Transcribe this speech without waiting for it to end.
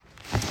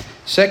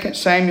2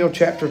 Samuel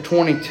chapter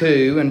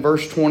 22 and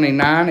verse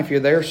 29. If you're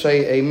there,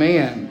 say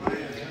amen.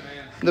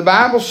 The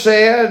Bible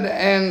said,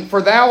 "And for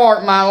thou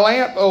art my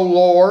lamp, O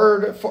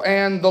Lord,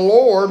 and the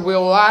Lord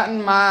will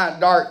lighten my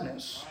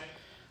darkness."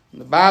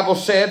 The Bible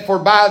said, "For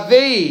by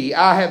thee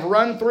I have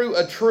run through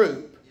a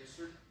troop.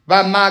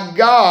 By my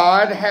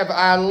God have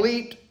I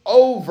leaped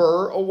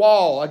over a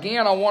wall."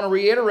 Again, I want to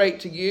reiterate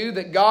to you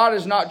that God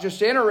is not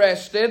just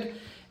interested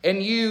in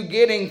you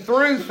getting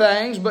through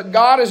things, but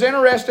God is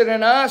interested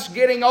in us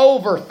getting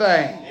over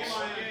things.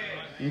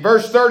 In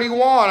verse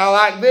 31, I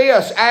like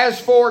this. "As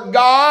for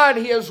God,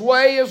 His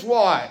way is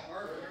what?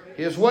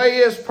 His way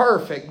is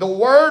perfect. The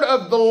word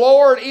of the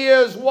Lord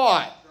is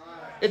what?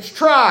 It's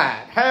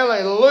tried."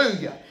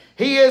 Hallelujah.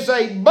 "He is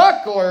a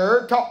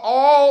buckler to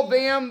all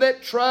them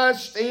that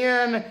trust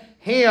in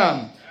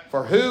Him.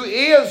 For who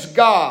is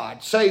God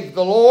save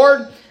the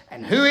Lord?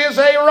 And who is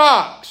a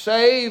rock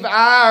save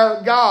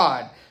our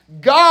God?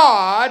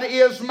 God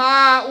is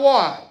my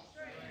what?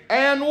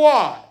 And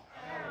what?"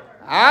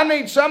 I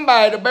need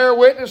somebody to bear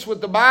witness with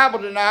the Bible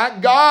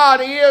tonight. God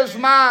is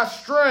my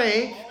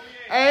strength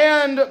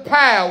and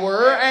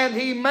power, and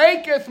He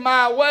maketh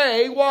my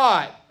way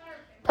what?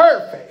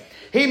 Perfect.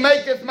 He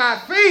maketh my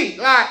feet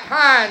like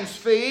hinds'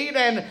 feet,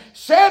 and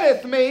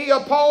setteth me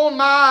upon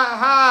my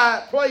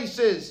high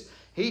places.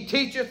 He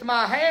teacheth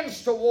my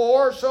hands to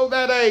war, so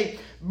that a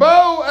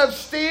bow of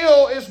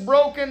steel is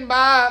broken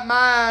by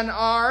mine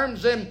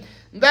arms. And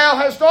thou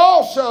hast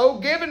also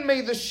given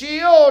me the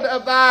shield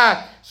of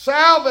thy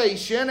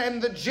salvation,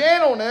 and the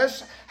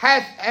gentleness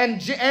hath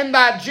and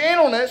thy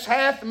gentleness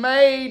hath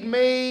made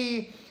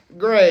me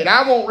great.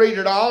 I won't read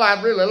it all.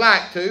 I'd really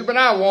like to, but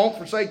I won't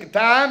for sake of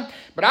time.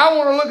 But I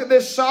want to look at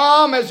this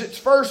psalm as it's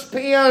first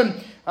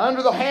penned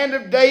under the hand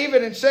of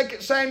David in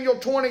 2 Samuel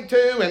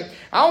 22. And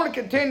I want to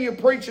continue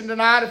preaching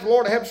tonight, if the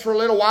Lord helps for a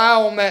little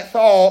while on that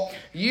thought.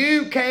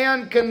 You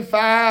can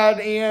confide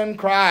in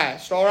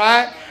Christ, all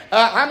right?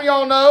 How many of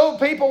y'all know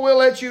people will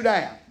let you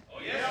down? Oh,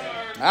 yes,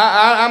 sir.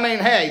 I mean,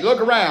 hey, look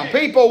around.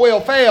 People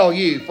will fail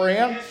you,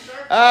 friend.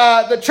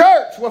 The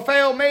church will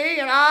fail me,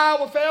 and I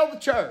will fail the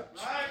church.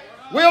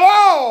 We'll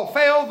all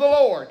fail the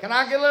Lord. Can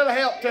I get a little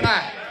help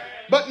tonight?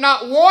 But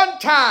not one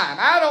time.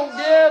 I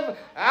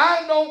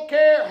don't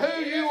care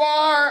who you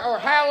are or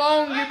how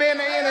long you've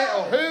been in it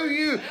or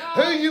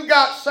who you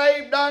got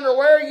saved under,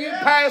 where you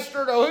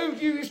pastored or who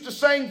you used to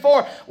sing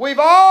for. We've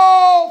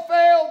all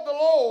failed the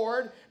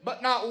Lord,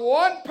 but not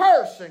one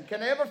person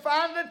can ever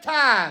find a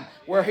time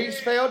where He's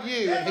failed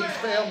you and He's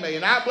failed me.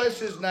 And I bless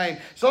His name.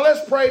 So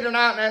let's pray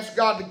tonight and ask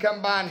God to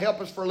come by and help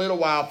us for a little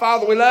while.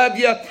 Father, we love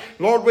You.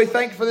 Lord, we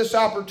thank You for this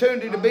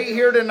opportunity to be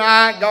here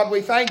tonight. God,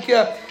 we thank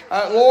You,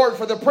 Lord,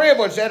 for the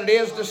privilege that it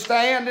is to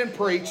stand and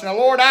preach. Now,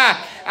 Lord,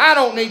 I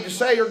don't need to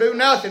say or do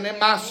nothing in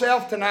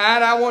myself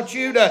tonight. I want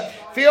You to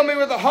fill me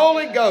with the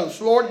Holy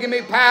Ghost. Lord, give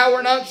me power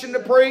and unction to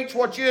preach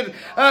what You'd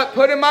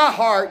put in my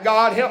heart.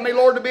 God, help me,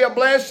 Lord, to be a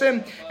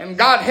blessing. And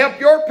God, help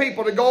Your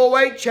people to go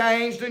away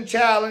changed and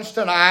challenged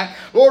tonight.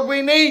 Lord,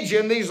 we need You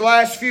in these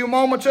last few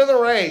moments of the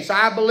race.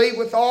 I believe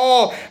with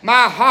all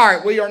my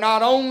heart we are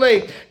not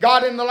only,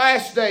 God, in the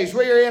last days,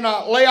 we are in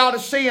a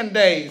Laodicean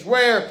days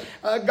where,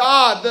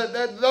 God,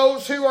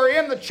 those who are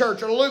in the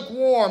church are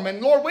lukewarm.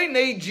 And Lord, we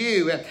need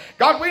You. And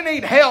God, we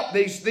need help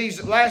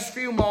these last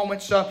few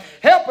moments.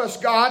 Help us,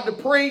 God,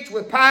 to preach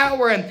with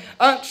power and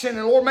unction.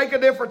 And Lord, make a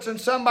difference in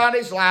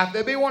somebody's life.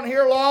 There be one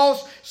here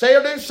lost, say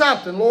or do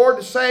something, Lord,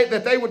 to say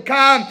that they would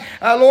come,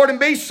 Lord, and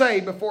be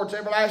saved before it's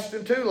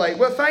everlasting too late.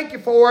 Well, thank You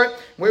for it.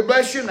 We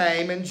bless Your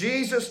name. In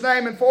Jesus'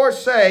 name and for His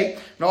sake.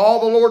 And all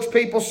the Lord's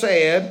people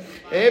said,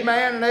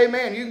 amen and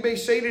amen. You can be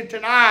seated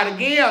tonight.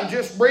 Again,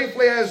 just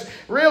briefly as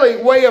really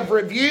way of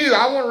review,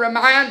 I want to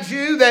remind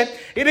you that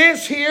it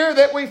is here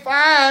that we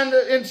find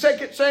in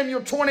 2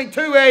 Samuel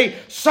 22 a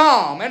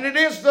psalm. And it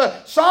is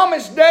the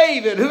psalmist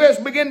David who has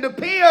begun to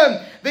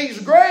pen these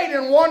great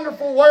and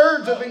wonderful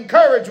words of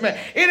encouragement.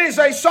 It is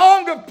a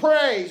song of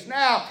praise.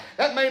 Now,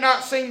 that may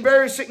not seem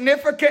very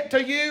significant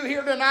to you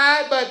here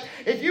tonight, but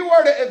if you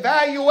were to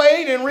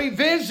evaluate and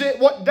revisit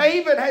what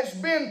David has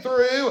been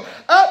through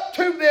up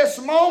to this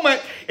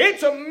moment,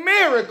 it's a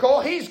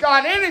miracle he's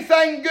got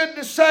anything good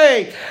to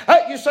say.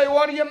 You say,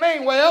 what do you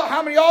mean? Well,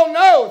 how many of y'all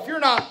know if you're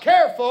not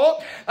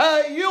careful,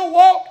 you'll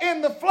walk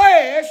in the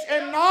flesh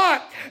and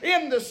not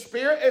in the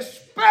Spirit,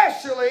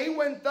 especially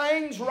when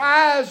things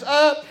rise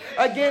up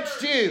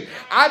against you.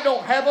 I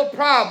don't have a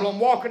problem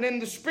walking in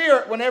the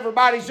Spirit when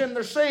everybody's in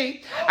their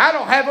seat. I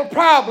don't have a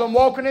problem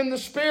walking in the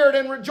Spirit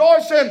and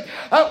rejoicing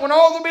when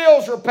all the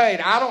bills are paid.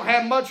 I don't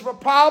have much of a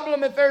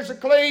problem if there's a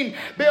clean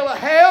bill of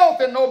health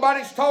and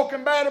nobody's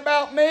talking bad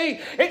about me.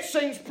 It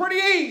seems pretty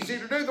easy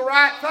to do the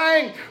right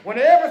thing when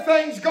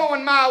everything's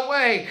going my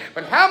way.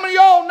 But how many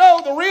of y'all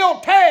know the real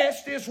real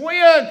test is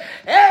when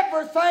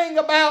everything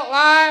about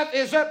life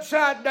is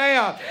upside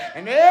down.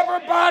 And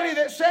everybody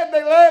that said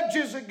they loved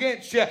you is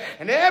against you.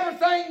 And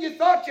everything you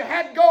thought you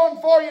had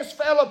going for you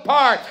fell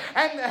apart.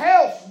 And the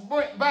health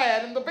went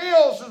bad. And the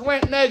bills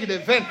went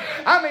negative. And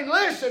I mean,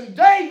 listen,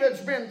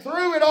 David's been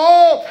through it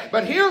all.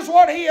 But here's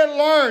what he had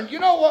learned. You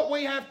know what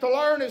we have to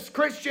learn as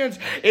Christians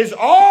is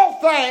all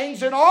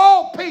things and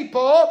all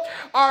people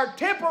are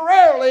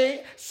temporarily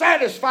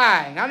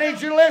satisfying. I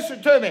need you to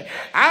listen to me.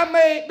 I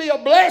may be a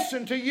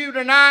blessing to you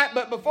tonight,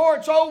 but before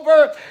it's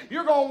over,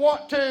 you're going to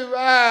want to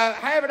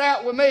have it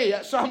out with me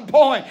at some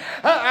point.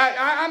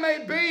 I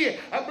may be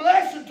a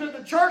blessing to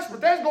the church,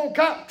 but there's going to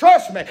come,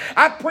 trust me,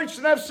 I've preached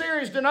enough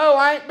series to know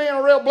I ain't being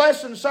a real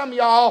blessing to some of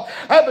y'all.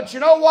 But you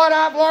know what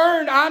I've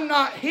learned? I'm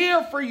not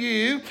here for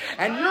you,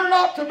 and you're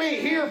not to be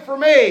here for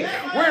me.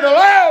 We're to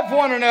love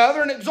one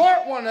another and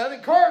exhort one another,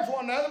 encourage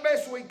one another the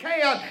best we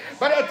can.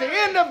 But at the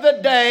end of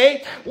the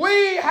day,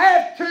 we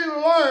have to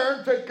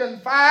learn to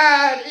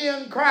confide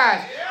in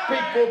Christ.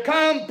 People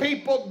come,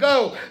 people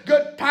go.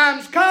 Good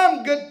times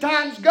come, good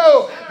times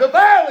go. The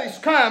valleys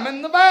come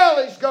and the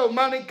valleys go.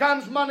 Money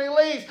comes, money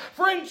leaves.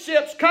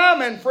 Friendships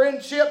come and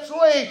friendships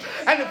leave.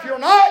 And if you're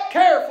not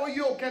careful,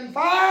 you'll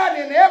confide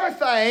in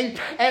everything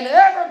and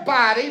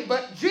everybody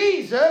but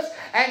Jesus,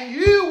 and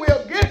you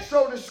will get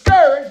so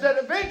discouraged that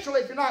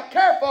eventually, if you're not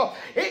careful,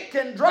 it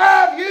can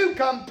drive you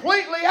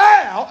completely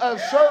out of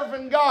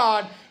serving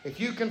God if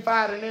you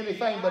confide in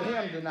anything but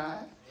Him tonight.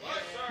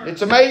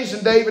 It's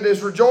amazing David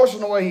is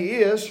rejoicing the way he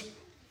is,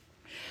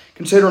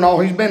 considering all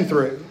he's been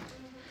through.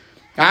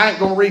 I ain't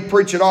going to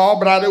re-preach it all,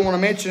 but I do want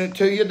to mention it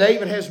to you.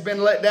 David has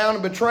been let down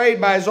and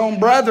betrayed by his own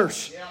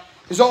brothers.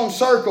 His own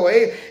circle.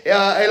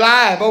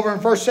 Eliab, over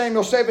in 1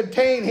 Samuel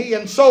 17, he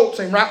insults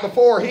him right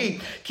before he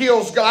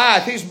kills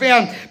Goliath. He's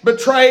been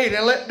betrayed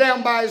and let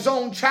down by his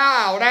own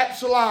child,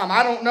 Absalom.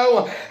 I don't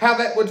know how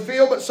that would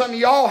feel, but some of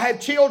y'all have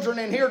children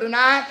in here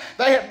tonight.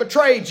 They have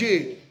betrayed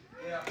you.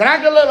 Can I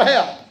get a little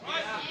help?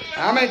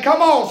 I mean,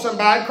 come on,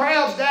 somebody.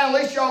 Crowd's down.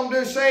 At least y'all can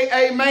do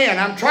say amen.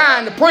 I'm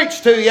trying to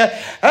preach to you.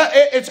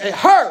 It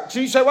hurts.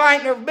 You say, well, I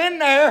ain't never been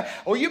there.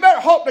 Well, you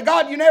better hope to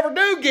God you never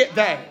do get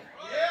there.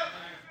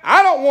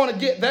 I don't want to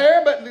get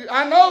there, but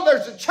I know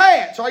there's a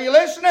chance. Are you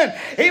listening?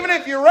 Even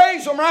if you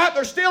raise them right,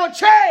 there's still a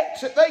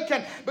chance that they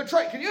can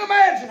betray. Can you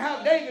imagine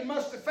how David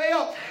must have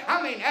felt?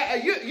 I mean,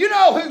 you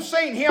know who's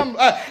seen him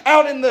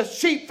out in the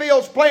sheep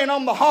fields playing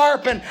on the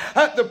harp and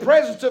the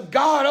presence of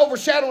God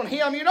overshadowing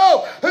him? You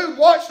know who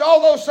watched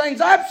all those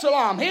things?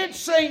 Absalom. He had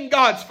seen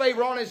God's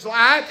favor on his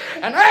life,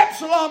 and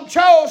Absalom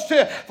chose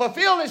to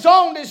fulfill his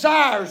own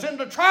desires and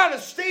to try to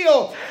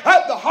steal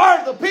the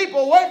heart of the people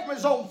away from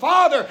his own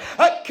father,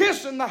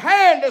 kissing the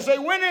hand as they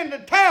went into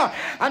town.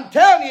 I'm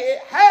telling you, it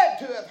had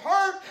to have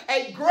hurt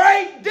a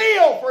great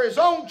deal for his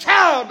own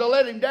child to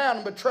let him down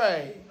and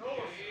betray.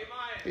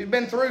 He's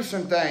been through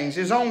some things.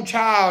 His own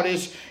child,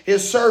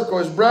 his circle,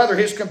 his brother,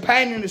 his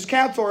companion, his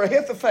counselor,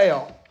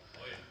 Ahithophel.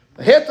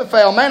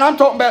 Ahithophel, man, I'm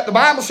talking about, the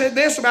Bible said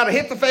this about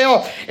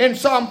Ahithophel in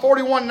Psalm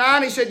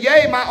 41:9. He said,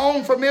 yea, my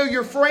own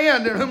familiar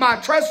friend in whom I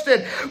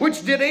trusted,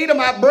 which did eat of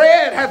my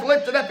bread, hath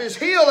lifted up his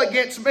heel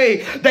against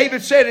me.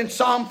 David said in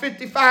Psalm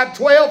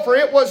 55:12, for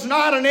it was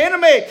not an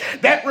enemy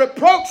that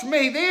reproached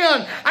me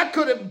then. I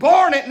could have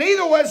borne it,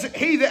 neither was it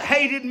he that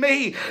hated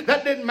me,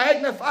 that did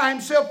magnify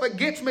himself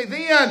against me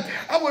then.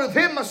 I would have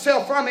hid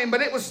myself from him,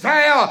 but it was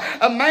thou,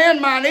 a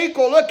man mine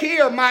equal. Look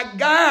here, my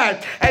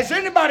guide. Has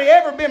anybody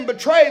ever been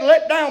betrayed,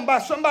 let down by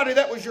somebody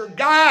that was your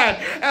guide,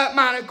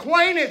 my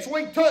acquaintance?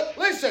 We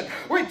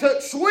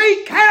took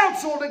sweet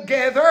counsel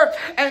together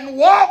and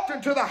walked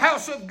into the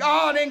house of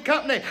God in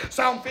company.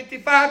 Psalm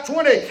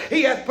 55:20,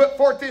 he hath put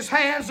forth his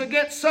hands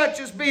against such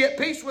as be at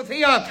peace with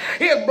him.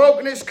 He hath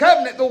broken his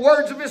covenant. The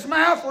words of his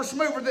mouth were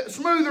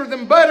smoother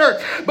than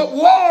butter, but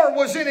war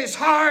was in his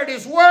heart.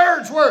 His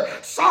words were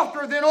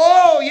softer than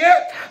oil,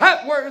 yet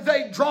were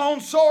they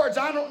drawn swords.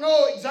 I don't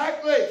know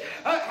exactly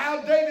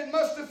how David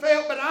must have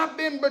felt, but I've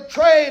been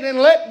betrayed and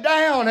let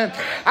down, and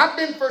I've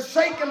been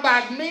forsaken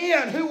by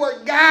men who were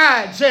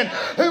guides and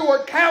who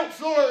were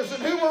counselors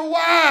and who were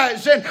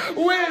wise and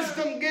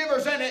wisdom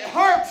givers, and it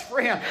hurts,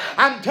 friend.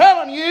 I'm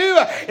telling you,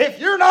 if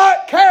you're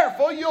not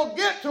careful, you'll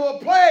get to a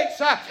place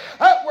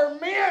where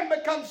men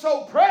become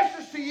so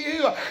precious to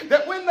you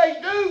that when they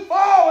do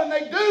fall and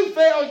they do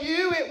fail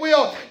you, it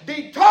will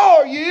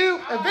detour you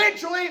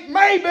eventually,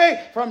 maybe,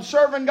 from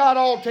serving God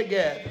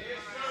altogether.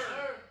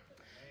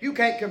 You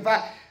can't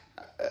confide.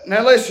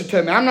 Now listen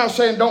to me. I'm not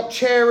saying don't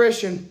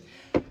cherish and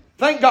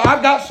thank God.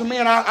 I've got some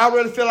men I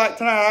really feel like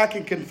tonight I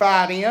can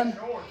confide in.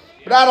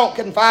 But I don't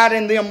confide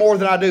in them more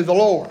than I do the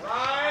Lord.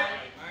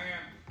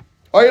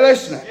 Are you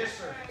listening? Yes,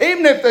 sir.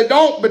 Even if they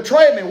don't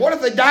betray me, what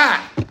if they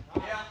die?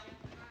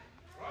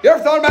 You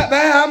ever thought about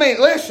that? I mean,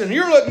 listen,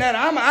 you're looking at it.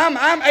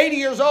 I'm 80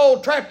 years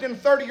old, trapped in a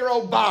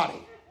 30-year-old body.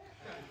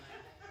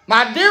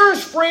 My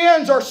dearest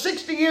friends are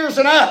 60 years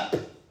and up.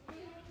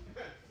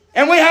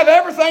 And we have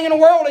everything in the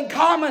world in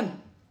common.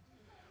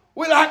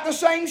 We like the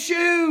same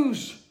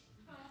shoes.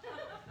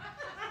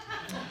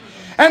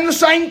 And the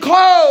same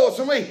clothes.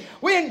 And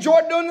We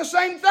enjoy doing the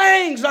same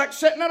things, like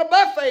sitting at a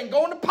buffet and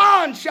going to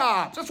pawn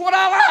shops. That's what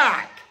I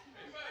like.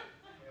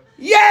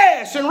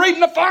 Yes, and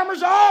reading the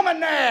Farmer's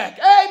Almanac.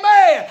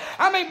 Amen.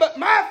 I mean, but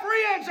my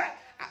friends,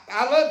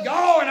 I love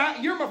y'all,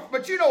 and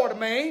but you know what I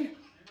mean.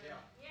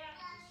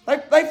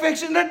 They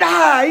fixing to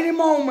die any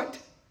moment.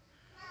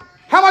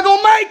 How am I going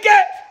to make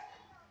it?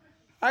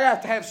 I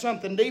got to have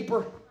something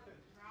deeper.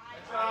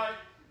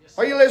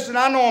 Are you listening?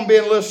 I know I'm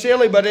being a little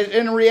silly, but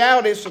in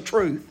reality, it's the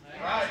truth.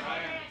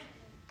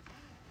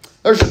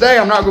 There's a day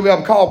I'm not going to be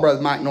able to call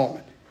Brother Mike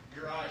Norman.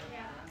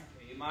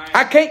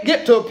 I can't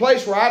get to a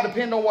place where I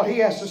depend on what he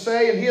has to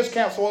say and his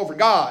counsel over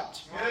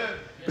God's.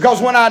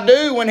 Because when I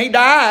do, when he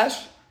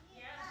dies,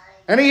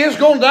 and he is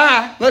going to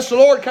die, unless the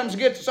Lord comes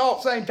and gets us all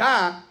at the same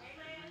time.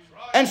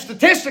 And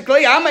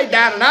statistically, I may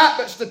die tonight,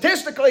 but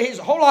statistically, he's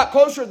a whole lot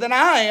closer than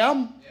I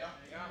am.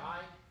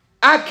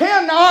 I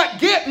cannot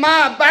get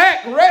my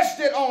back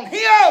rested on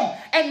him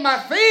and my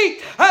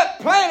feet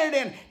planted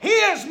in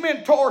his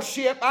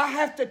mentorship. I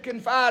have to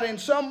confide in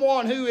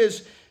someone who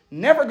is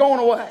never going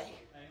away.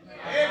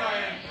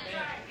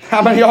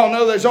 How many of y'all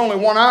know there's only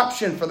one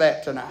option for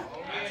that tonight?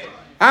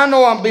 I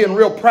know I'm being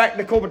real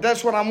practical, but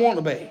that's what I want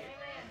to be.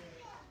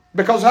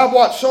 Because I've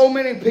watched so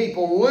many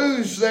people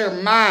lose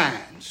their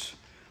minds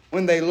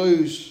when they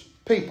lose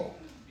people.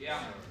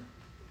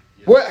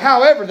 Well,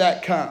 however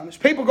that comes.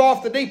 People go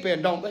off the deep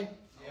end, don't they?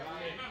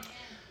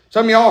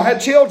 Some of y'all had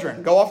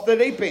children go off the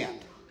deep end.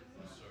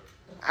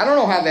 I don't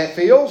know how that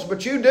feels,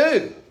 but you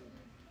do.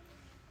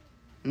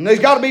 And there's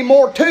got to be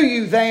more to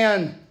you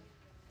than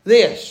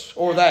this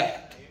or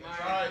that.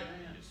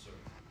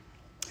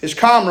 His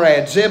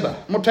comrade, Ziba.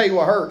 I'm going to tell you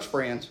what hurts,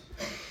 friends.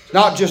 It's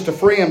not just a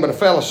friend, but a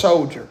fellow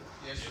soldier.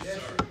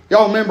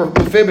 Y'all remember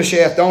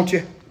Mephibosheth, don't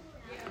you?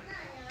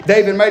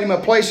 David made him a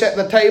place at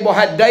the table.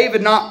 Had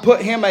David not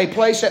put him a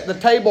place at the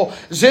table,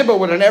 Ziba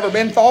would have never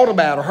been thought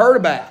about or heard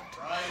about.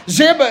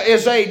 Ziba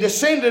is a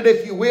descendant,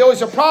 if you will.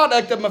 He's a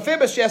product of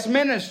Mephibosheth's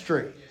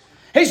ministry.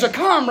 He's a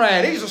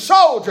comrade. He's a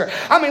soldier.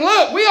 I mean,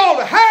 look, we ought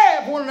to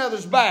have one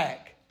another's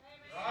back.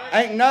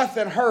 Ain't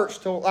nothing hurts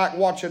to like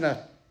watching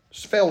a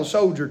fellow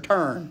soldier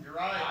turn.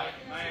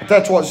 But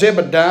that's what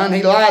Ziba done.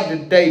 He lied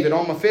to David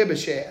on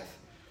Mephibosheth.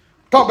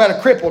 Talk about a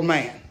crippled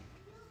man.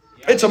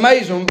 It's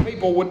amazing what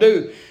people would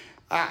do.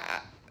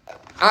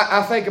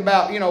 I think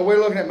about, we're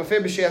looking at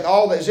Mephibosheth,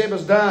 all that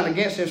Ziba's done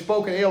against him,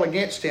 spoken ill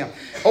against him.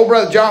 Old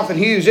Brother Jonathan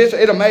Hughes,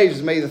 it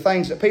amazes me the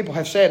things that people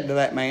have said to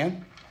that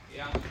man.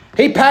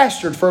 He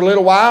pastored for a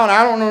little while, and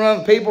I don't know none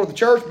of the people of the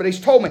church, but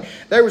he's told me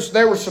there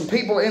were some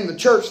people in the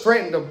church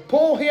threatening to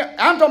pull him.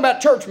 I'm talking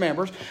about church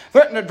members,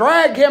 threatening to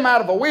drag him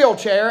out of a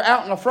wheelchair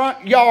out in the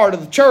front yard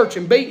of the church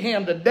and beat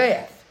him to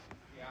death.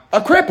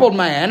 A crippled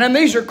man, and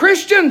these are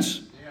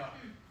Christians.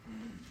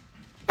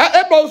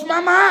 That blows my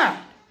mind.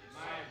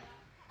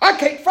 I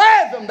can't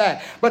fathom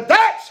that. But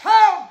that's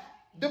how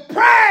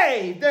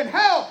depraved and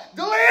how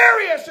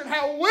delirious and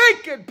how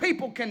wicked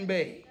people can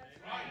be.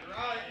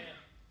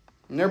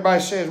 And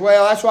everybody says,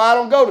 well, that's why I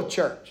don't go to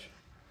church.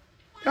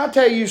 Can I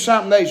tell you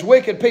something? There's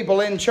wicked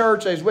people in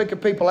church. There's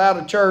wicked people out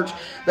of church.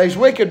 There's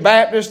wicked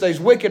Baptists. There's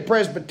wicked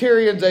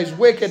Presbyterians. There's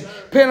wicked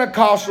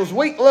Pentecostals.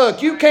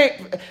 Look, you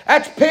can't,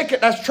 that's picking,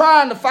 that's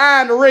trying to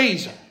find a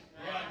reason.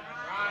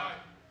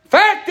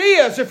 Fact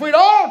is, if we'd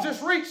all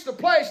just reached the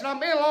place, and I'm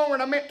being longer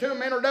than I meant to in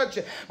my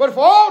introduction, but if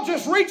we all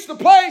just reached the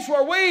place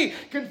where we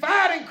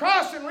confide in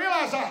Christ and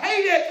realize I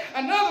hate it,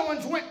 another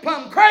one's went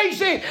plumb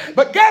crazy.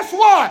 But guess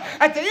what?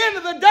 At the end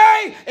of the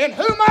day, in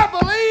whom I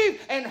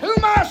believe and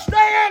whom I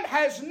stand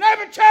has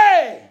never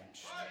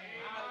changed.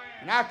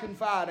 And I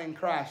confide in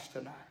Christ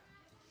tonight.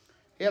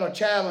 He had a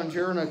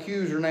challenger, an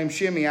accuser named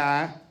Shimei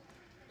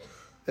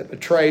that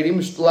betrayed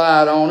him,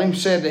 lied on him,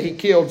 said that he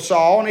killed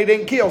Saul, and he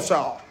didn't kill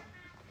Saul.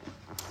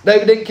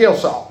 David didn't kill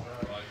Saul.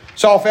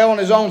 Saul fell on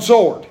his own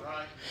sword.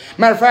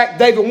 Matter of fact,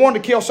 David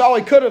wanted to kill Saul.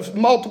 He could have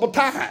multiple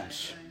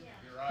times.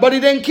 But he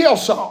didn't kill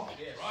Saul.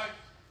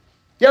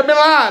 You ever been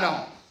lied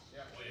on?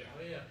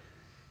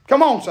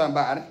 Come on,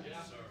 somebody.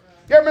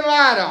 You ever been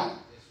lied on?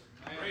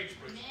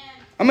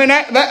 I mean,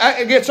 that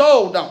it gets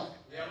old, don't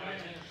it?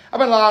 I've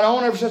been lied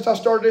on ever since I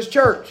started this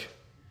church.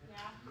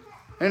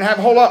 Didn't have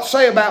a whole lot to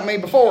say about me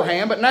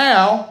beforehand, but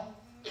now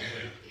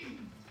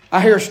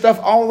I hear stuff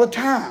all the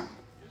time.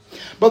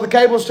 Brother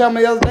Cable was telling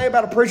me the other day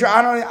about a preacher.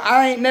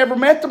 I ain't never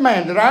met the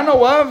man that I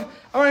know of.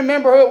 I don't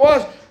remember who it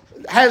was.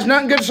 Has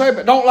nothing good to say,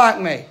 but don't like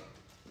me.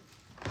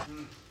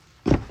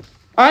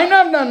 I ain't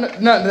nothing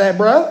to that,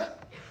 brother.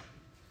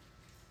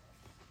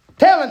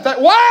 Telling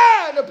that.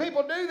 Why do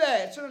people do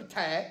that? It's an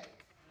attack.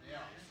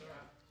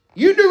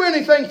 You do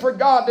anything for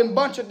God, then a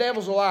bunch of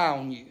devils will lie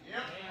on you.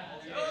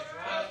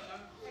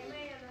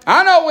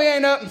 I know we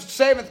ain't up in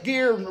seventh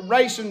gear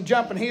racing,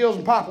 jumping hills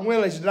and popping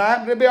willies tonight,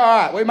 but it'll be all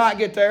right. We might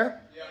get there.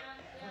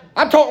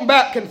 I'm talking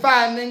about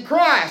confiding in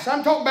Christ.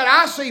 I'm talking about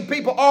I see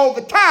people all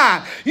the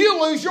time. You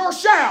lose your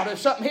shout if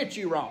something hits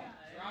you wrong.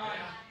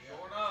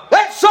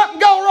 Let something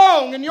go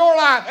wrong in your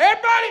life.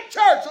 Everybody in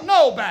church will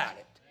know about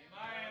it.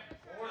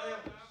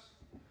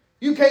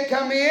 You can't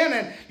come in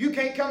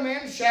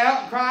and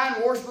shout and cry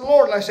and worship the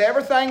Lord unless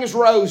everything is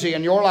rosy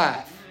in your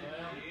life.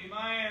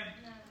 Amen.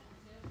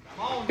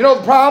 You know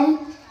the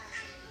problem?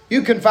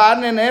 You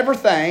confiding in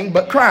everything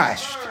but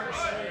Christ.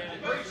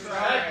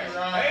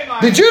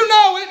 Did you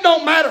know it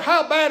don't matter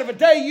how bad of a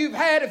day you've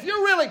had? If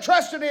you're really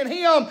trusting in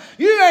Him,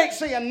 you ain't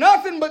seeing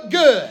nothing but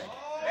good.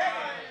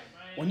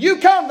 When you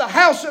come to the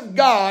house of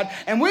God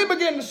and we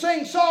begin to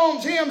sing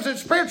songs, hymns, and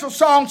spiritual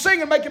songs, sing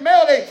and make a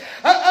melody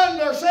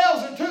unto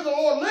ourselves and to the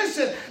Lord,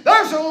 listen,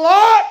 there's a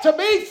lot to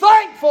be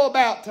thankful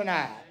about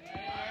tonight.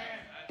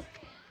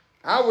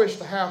 I wish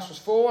the house was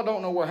full. I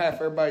don't know where half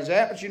everybody's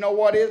at, but you know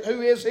what?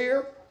 Who is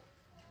here?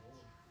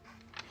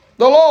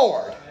 The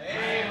Lord.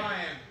 Amen.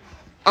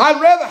 I'd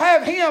rather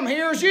have Him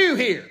here as you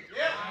here.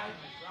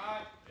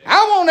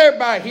 I want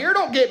everybody here,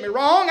 don't get me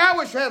wrong. I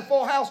wish we had a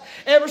full house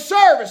every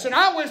service, and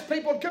I wish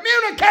people would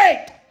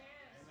communicate.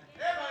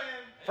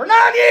 For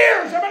 9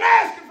 years I've been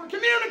asking for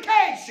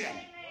communication.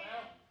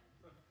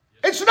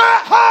 It's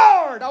not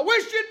hard. I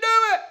wish you'd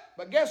do it.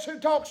 But guess who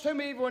talks to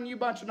me even when you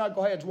bunch of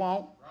knuckleheads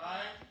won't?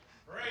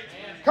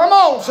 Come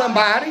on,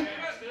 somebody.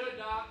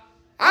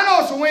 I know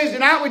it's a Wednesday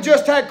night. We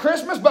just had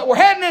Christmas, but we're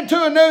heading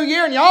into a new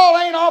year, and y'all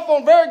ain't off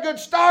on a very good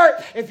start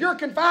if you're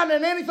confined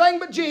in anything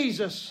but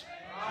Jesus.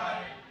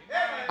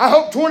 I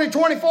hope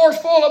 2024 is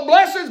full of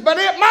blessings, but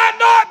it might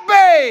not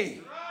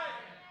be.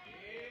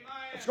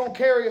 It's going to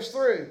carry us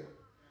through.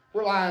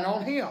 Relying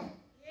on Him.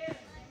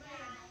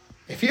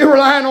 If you're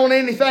relying on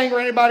anything or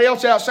anybody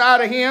else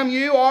outside of Him,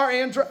 you are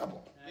in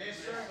trouble.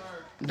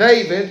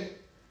 David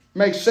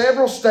makes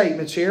several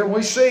statements here.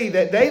 We see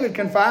that David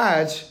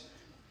confides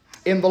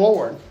in the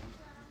Lord.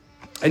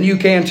 And you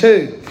can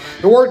too.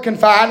 The word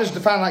confide is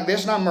defined like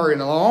this, and I'm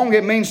hurrying along.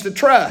 It means to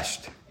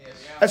trust.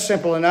 That's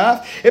simple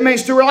enough. It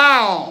means to rely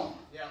on.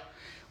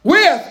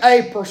 With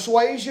a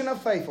persuasion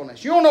of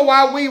faithfulness. You don't know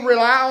why we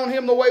rely on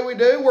Him the way we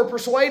do? We're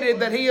persuaded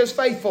that He is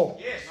faithful.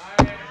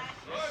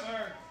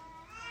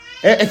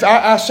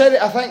 I said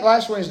it, I think,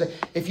 last Wednesday.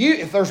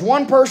 If there's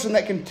one person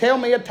that can tell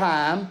me a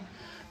time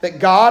that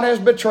God has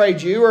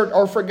betrayed you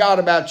or forgot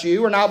about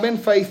you or not been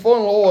faithful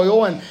and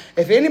loyal, and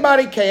if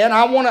anybody can,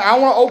 I want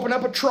to open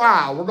up a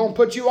trial. We're going to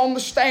put you on the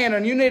stand,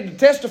 and you need to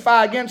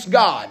testify against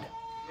God.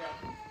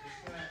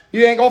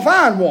 You ain't going to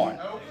find one.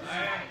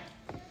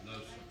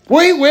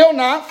 We will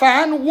not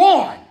find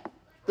one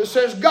that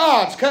says,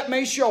 God's cut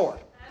me short.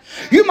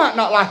 You might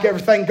not like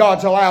everything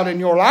God's allowed in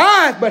your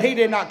life, but He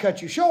did not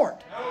cut you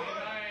short.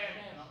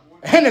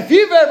 And if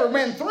you've ever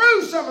been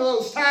through some of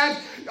those times,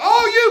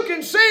 all you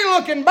can see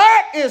looking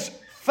back is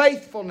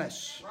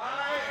faithfulness.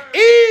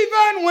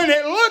 Even when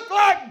it looked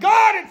like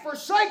God had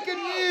forsaken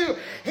you,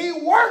 He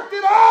worked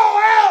it all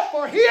out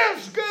for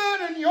His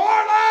good in your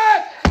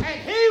life,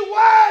 and He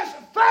was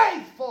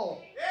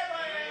faithful.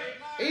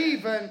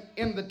 Even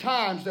in the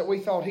times that we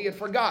thought He had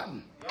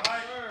forgotten,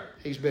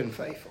 He's been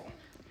faithful.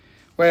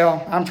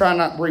 Well, I'm trying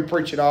not to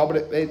re-preach it all,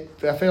 but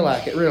I feel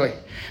like it, really.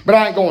 But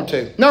I ain't going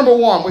to. Number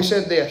one, we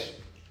said this.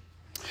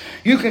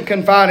 You can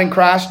confide in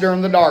Christ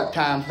during the dark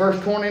times.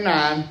 Verse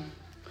 29,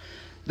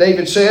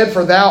 David said,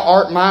 "For Thou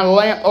art my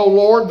lamp, O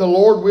Lord, the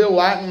Lord will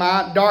lighten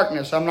my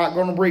darkness." I'm not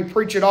going to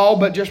re-preach it all,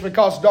 but just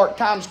because dark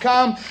times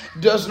come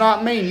does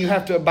not mean you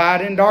have to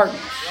abide in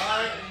darkness.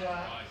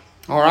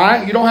 All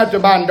right? You don't have to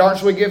abide in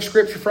darkness. We give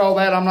scripture for all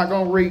that. I'm not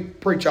going to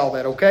re-preach all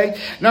that,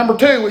 okay? Number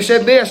two, we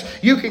said this.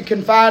 You can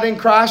confide in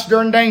Christ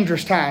during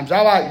dangerous times.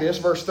 I like this,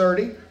 verse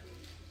 30.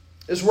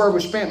 This is where we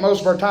spent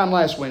most of our time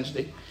last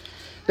Wednesday.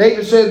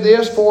 David said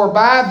this, "For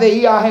by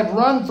Thee I have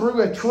run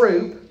through a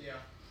troop.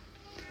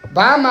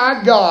 By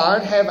my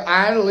God have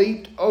I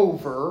leaped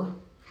over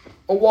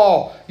a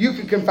wall." You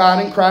can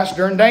confide in Christ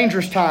during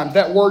dangerous times.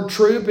 That word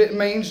troop,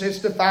 it's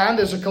defined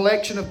as a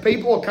collection of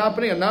people, a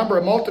company, a number,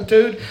 a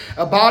multitude,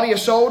 a body of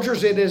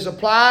soldiers. It is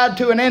applied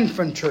to an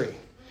infantry.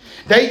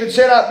 David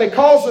said,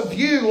 "Because of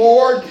You,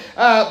 Lord,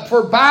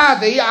 for by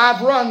Thee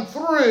I've run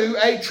through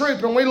a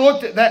troop." And we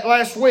looked at that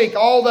last week,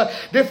 all the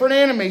different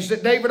enemies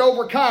that David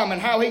overcome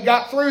and how he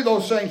got through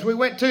those things. We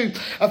went to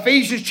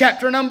Ephesians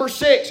chapter number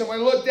 6, and we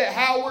looked at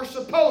how we're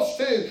supposed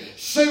to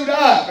suit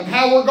up and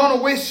how we're going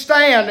to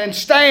withstand and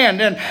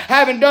stand. And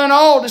having done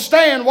all to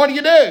stand, what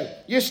do?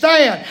 You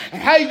stand.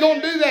 And how you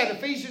going to do that?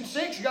 Ephesians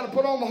 6, you got to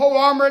put on the whole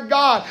armor of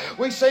God.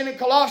 We've seen in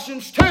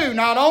Colossians 2,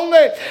 not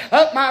only,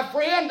 my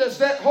friend, does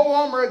that whole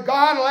armor of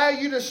God allow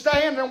you to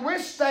stand and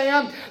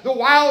withstand the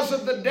wiles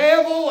of the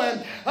devil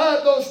and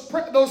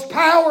those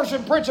powers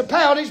and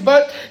principalities,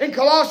 but in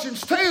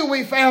Colossians 2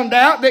 we found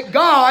out that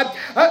God,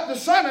 the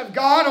Son of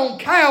God on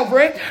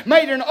Calvary,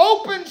 made an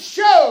open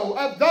show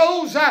of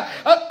those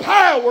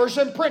powers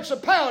and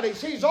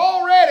principalities. He's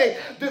already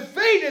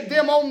defeated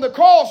them on the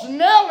cross,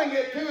 nailing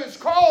it to His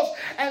cross.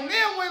 And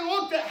then we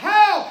looked at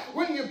how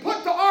when you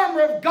put the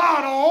armor of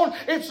God on,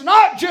 it's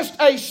not just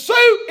a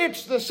suit,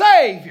 it's the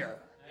Savior.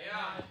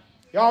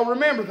 Y'all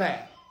remember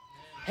that?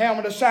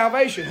 Helmet of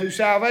salvation. Who's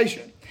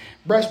salvation?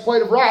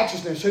 Breastplate of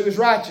righteousness. Who is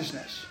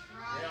righteousness?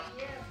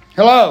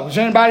 Hello, is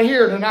anybody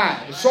here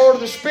tonight? The sword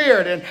of the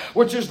Spirit, and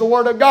which is the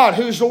Word of God.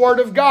 Who's the Word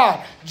of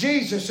God?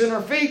 Jesus. In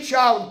our feet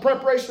shod with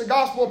preparation of the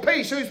gospel of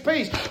peace. Who's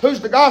peace?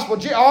 Who's the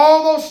gospel?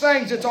 All those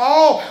things. It's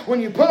all,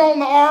 when you put on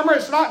the armor,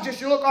 it's not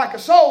just you look like a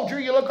soldier,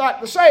 you look like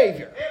the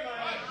Savior.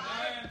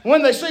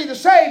 When they see the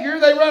Savior,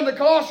 they run to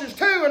Colossians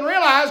 2 and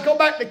realize, go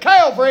back to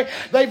Calvary,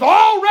 they've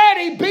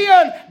already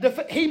been,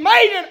 He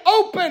made an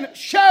open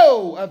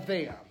show of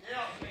them.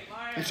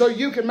 And so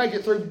you can make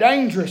it through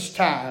dangerous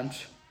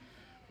times.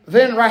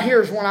 Then right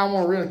here is one I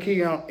want to really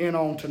key in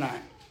on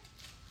tonight.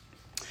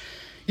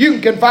 You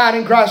can confide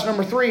in Christ,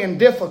 number 3, in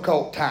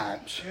difficult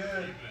times.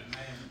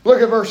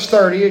 Look at verse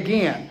 30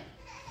 again.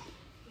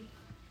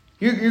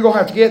 You're going to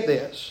have to get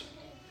this.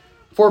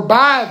 For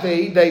by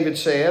thee, David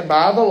said,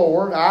 by the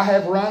Lord, I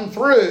have run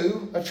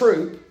through a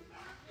troop.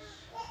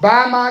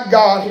 By my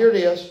God, here it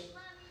is,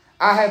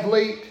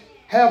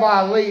 have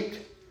I leaped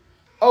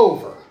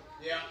over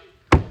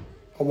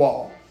a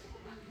wall.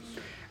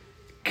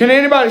 Can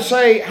anybody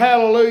say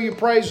hallelujah,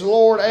 praise the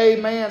Lord,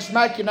 amen,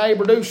 smack your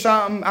neighbor, do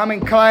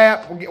something,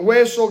 clap,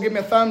 whistle, give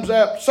me a thumbs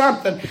up,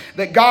 something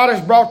that God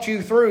has brought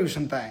you through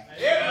some things.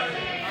 Yes,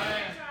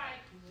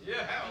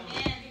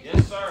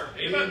 sir.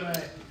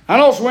 Amen. I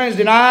know it's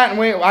Wednesday night,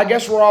 and I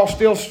guess we're all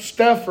still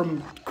stuffed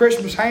from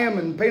Christmas ham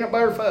and peanut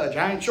butter fudge.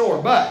 I ain't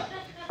sure, but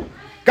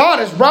God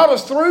has brought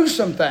us through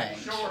some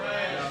things.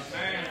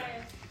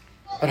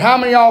 But how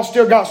many of y'all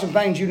still got some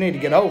things you need to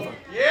get over?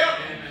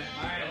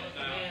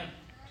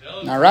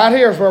 Now, right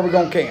here is where we're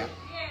going to camp.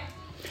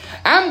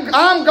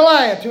 I'm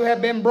glad to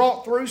have been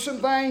brought through some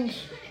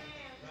things.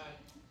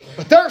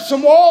 But there's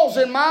some walls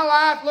in my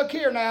life. Look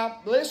here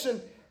now.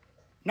 Listen.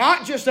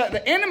 Not just that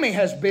the enemy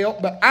has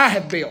built, but I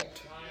have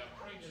built.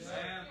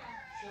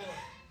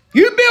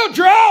 You build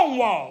your own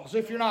walls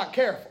if you're not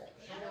careful.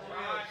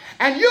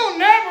 And you'll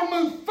never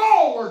move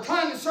forward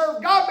trying to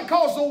serve God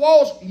because of the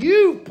walls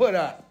you put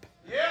up.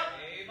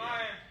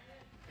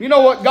 You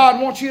know what God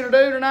wants you to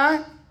do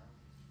tonight?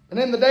 And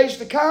in the days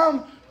to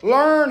come,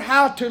 learn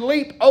how to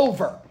leap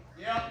over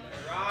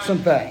some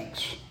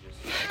things.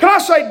 Can I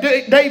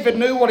say David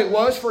knew what it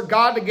was for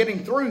God to get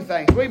him through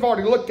things? We've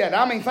already looked at it.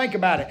 I mean, think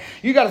about it.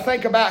 You got to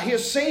think about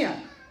his sin.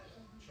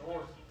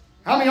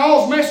 I mean,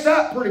 all's messed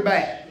up pretty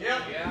bad.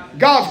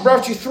 God's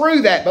brought you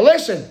through that. But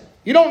listen,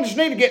 you don't just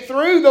need to get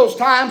through those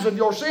times of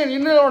your sin. You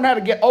need to learn how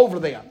to get over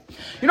them.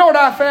 You know what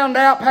I found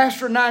out,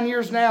 Pastor, 9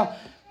 years now?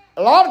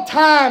 A lot of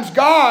times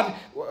God,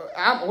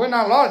 well,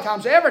 not a lot of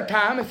times, every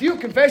time, if you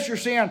confess your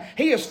sin,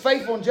 He is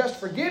faithful and just to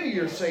forgive you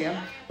your sin.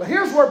 But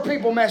here's where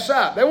people mess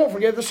up. They won't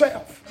forgive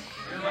themselves.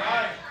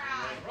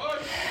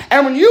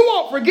 And when you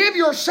won't forgive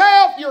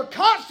yourself, you're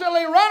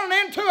constantly running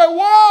into a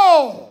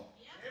wall.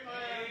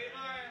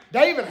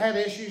 David had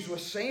issues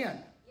with sin.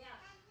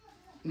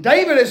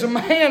 David is a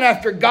man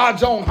after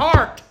God's own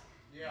heart.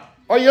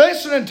 Are you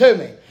listening to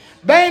me?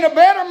 There ain't a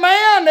better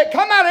man that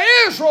come out of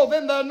Israel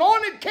than the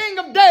anointed king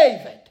of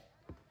David.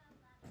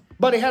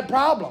 But he had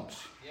problems.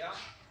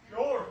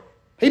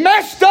 He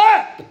messed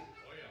up.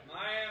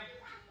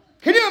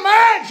 Can you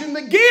imagine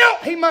the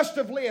guilt he must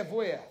have lived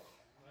with?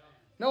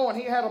 Knowing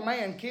he had a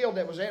man killed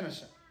that was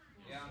innocent.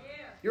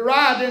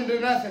 Uriah didn't do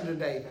nothing to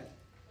David.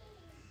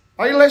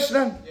 Are you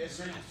listening? Yes,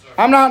 sir.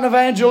 I'm not in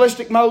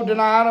evangelistic mode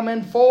tonight. I'm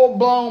in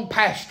full-blown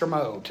pastor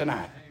mode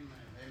tonight.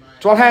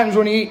 That's what happens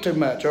when you eat too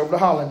much over the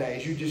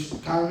holidays. You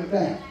just tone it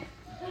down.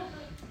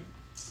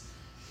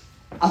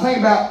 I think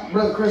about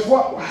Brother Chris.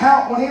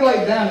 When he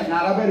laid down at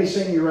night, I bet he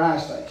seen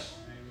Uriah's face.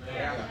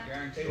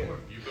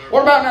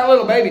 What about when that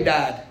little baby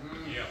died?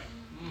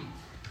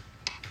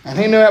 And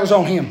he knew that was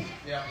on him.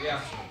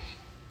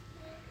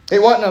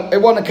 It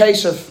wasn't a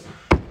case of,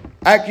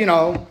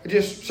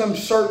 just some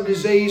certain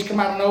disease come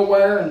out of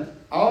nowhere. And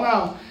oh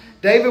no,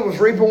 David was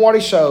reaping what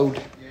he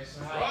sowed.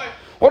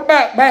 What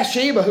about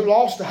Bathsheba, who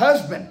lost a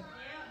husband?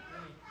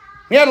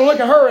 He had to look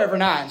at her every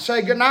night and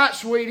say, "Good night,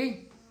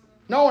 sweetie,"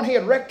 knowing he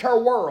had wrecked her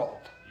world.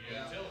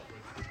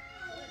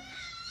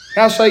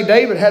 I say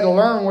David had to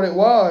learn what it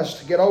was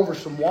to get over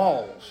some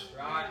walls.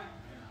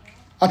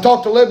 I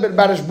talked a little bit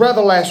about his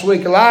brother last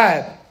week,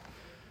 Eliab.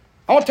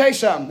 I want to tell you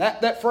something.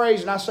 That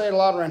phrase, and I say it a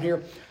lot around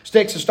here,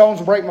 sticks and stones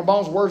will break my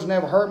bones, words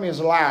never hurt me, is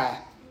a lie.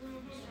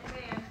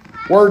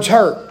 Words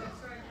hurt.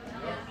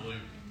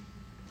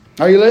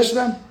 Are you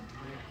listening?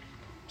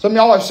 Some of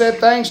y'all have said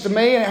things to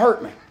me and it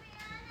hurt me.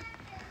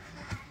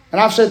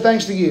 And I've said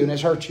things to you and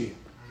it's hurt you.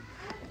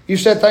 You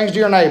said things to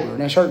your neighbor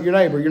and it's hurt your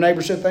neighbor. Your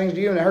neighbor said things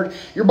to you and it hurt.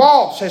 Your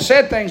boss has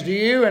said things to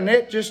you and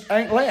it just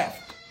ain't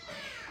left.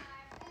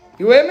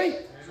 You with me?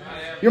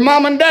 Your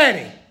mom and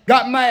daddy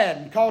got mad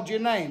and called you a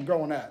name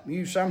growing up.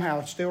 You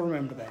somehow still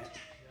remember that.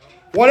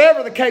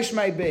 Whatever the case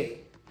may be,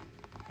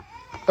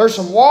 there's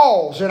some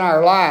walls in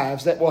our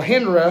lives that will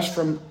hinder us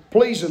from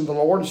pleasing the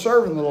Lord and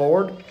serving the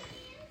Lord.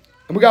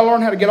 And we got to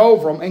learn how to get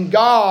over them. And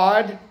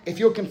God, if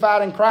you'll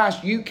confide in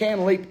Christ, you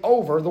can leap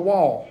over the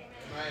wall.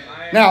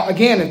 Right. Now,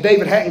 again, if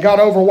David hadn't got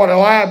over what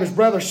Eliab, his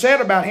brother, said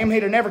about him,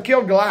 he'd have never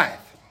killed Goliath.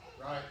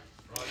 Right.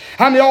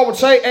 How many of y'all would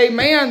say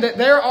amen that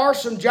there are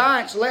some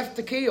giants left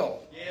to kill?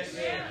 Yes,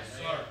 sir.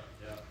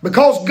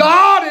 Because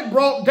God had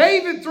brought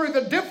David through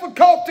the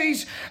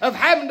difficulties of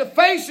having to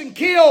face and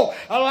kill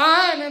a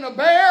lion and a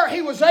bear,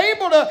 he was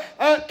able to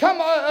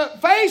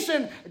face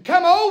and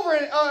come over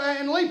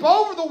and leap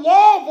over the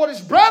wall of what his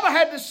brother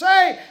had to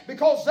say,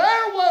 because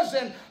there was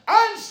an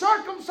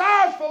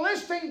uncircumcised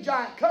Philistine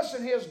giant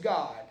cussing his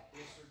God.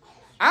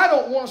 I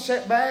don't want to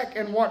sit back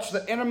and watch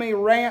the enemy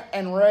rant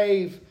and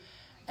rave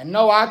and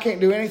know I can't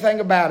do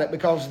anything about it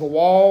because of the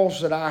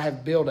walls that I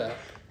have built up.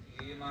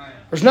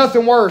 There's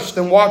nothing worse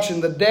than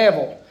watching the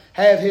devil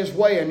have his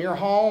way in your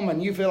home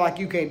and you feel like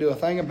you can't do a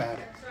thing about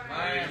it.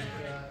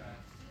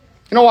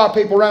 You know why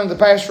people run to the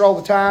pastor all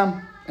the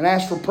time and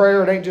ask for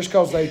prayer? It ain't just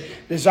because they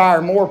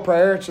desire more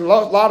prayer. It's a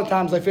lot of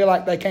times they feel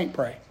like they can't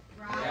pray.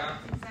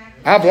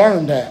 I've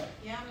learned that.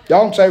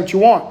 Y'all can say what you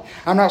want.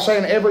 I'm not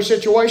saying every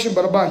situation,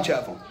 but a bunch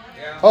of them.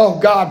 Oh,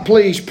 God,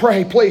 please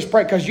pray,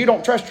 because you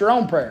don't trust your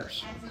own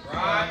prayers.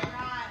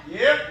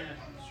 Yep.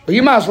 Well,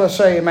 you might as well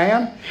say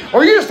amen.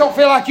 Or you just don't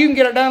feel like you can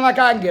get it done like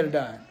I can get it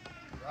done.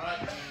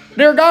 Right.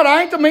 Dear God,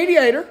 I ain't the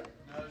mediator.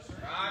 No,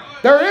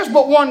 there is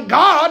but one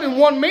God and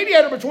one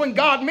mediator between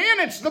God and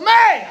men. It's the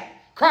man,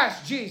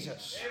 Christ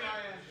Jesus. Amen.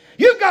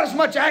 You've got as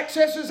much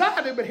access as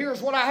I do, but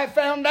here's what I have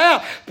found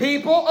out.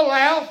 People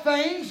allow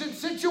things and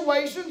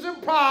situations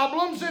and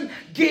problems and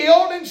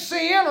guilt and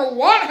sin or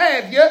what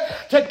have you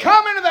to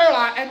come into their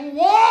life, and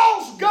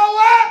walls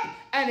go up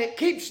and it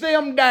keeps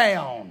them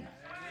down.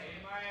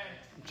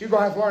 You're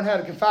going to have to learn how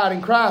to confide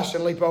in Christ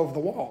and leap over the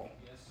wall.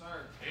 Yes,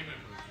 sir.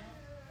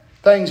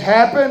 Things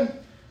happen.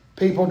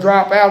 People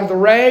drop out of the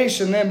race.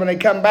 And then when they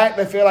come back,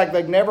 they feel like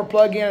they can never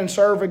plug in and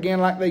serve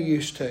again like they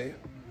used to.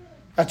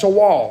 That's a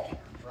wall.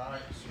 Right.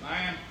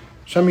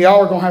 Some of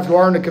y'all are going to have to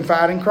learn to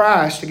confide in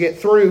Christ to get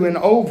through and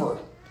over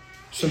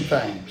some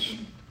things.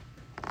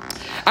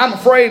 I'm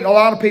afraid a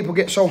lot of people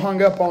get so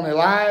hung up on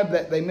Eliab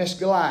that they miss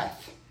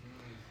Goliath.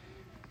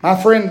 My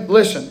friend,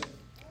 listen.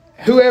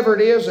 Whoever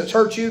it is that's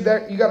hurt you, you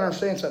got to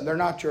understand something. They're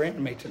not your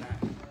enemy tonight.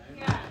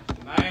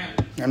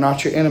 They're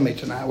not your enemy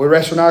tonight. We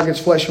wrestle not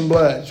against flesh and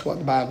blood. That's what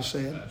the Bible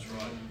said. That's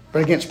right.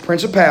 But against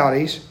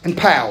principalities and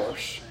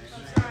powers,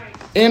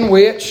 in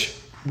which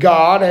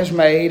God has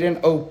made an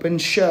open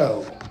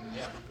show.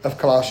 Of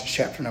Colossians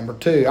chapter number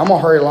 2. I'm going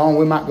to hurry along.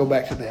 We might go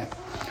back to that.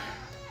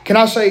 Can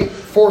I say,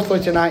 fourthly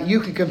tonight, you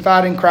can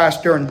confide in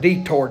Christ during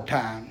detour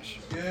times.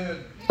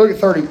 Good. Look at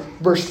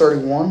verse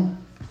 31.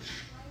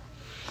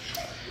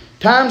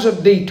 Times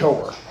of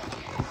detour.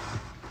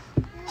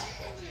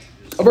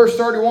 Verse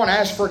 31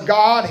 asks for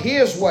God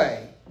His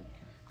way.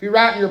 If you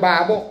write in your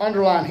Bible,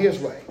 underline His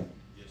way.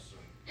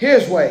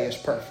 His way is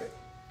perfect.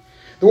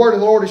 The word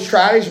of the Lord is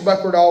tried. He's a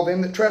buckler to all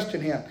them that trust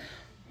in Him.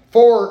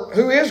 For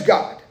who is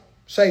God?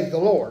 Save the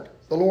Lord.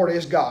 The Lord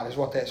is God, is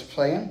what that's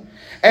saying.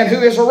 And who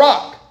is a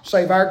rock?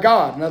 Save our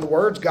God. In other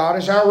words, God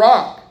is our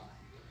rock.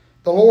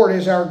 The Lord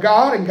is our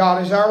God, and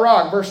God is our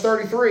rock. Verse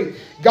 33.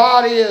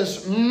 God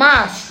is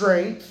my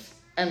strength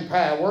and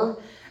power,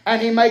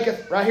 and He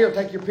maketh, right here,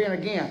 take your pen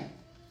again,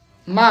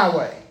 my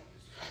way.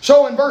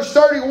 So in verse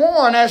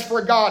 31, as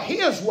for God,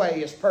 His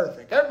way is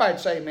perfect.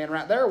 Everybody'd say amen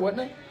right there, wouldn't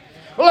they?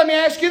 Well, let me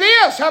ask you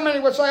this. How many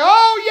would say,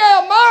 oh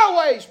yeah, my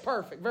way is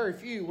perfect? Very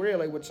few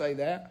really would say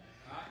that.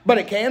 But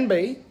it can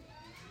be.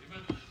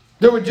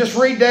 They would just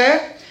read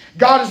that.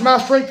 God is my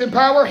strength and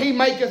power. He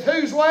maketh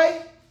whose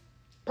way?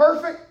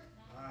 Perfect.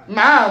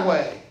 My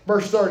way.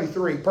 Verse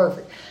 33,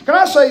 perfect. Can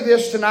I say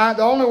this tonight?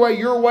 The only way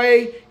your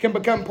way can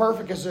become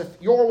perfect is if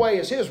your way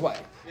is His way.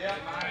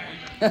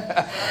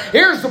 Yeah.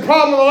 Here's the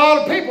problem with a lot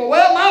of people.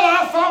 Well, my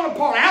life falling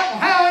apart. I don't know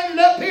how I ended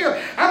up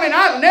here. I mean,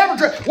 I've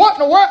never... What in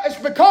the world? It's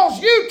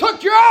because you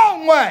took your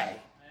own way.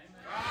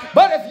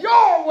 But if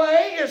your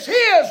way is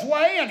His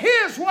way and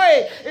His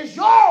way is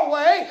your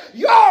way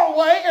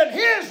and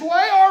His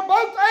way are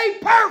both a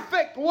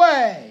perfect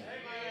way.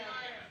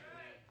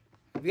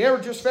 Have you ever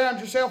just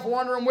found yourself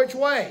wondering which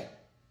way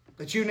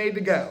that you need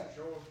to go?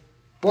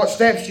 What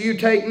steps do you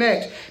take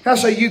next? I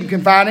say you can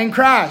confide in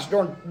Christ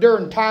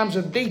during times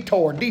of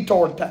detour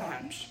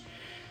times.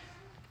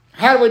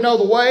 How do we know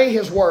the way?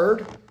 His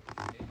Word.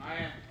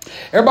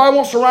 Everybody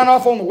wants to run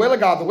off on the will of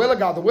God, the will of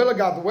God, the will of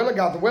God, the will of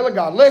God, the will of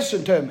God.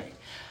 Listen to me.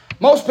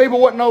 Most people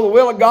wouldn't know the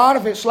will of God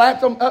if it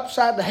slapped them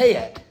upside the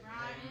head.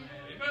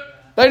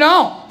 They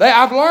don't.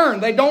 I've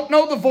learned they don't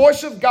know the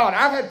voice of God.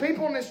 I've had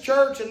people in this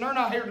church, and they're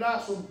not here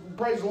tonight, so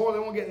praise the Lord, they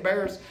won't get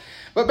embarrassed.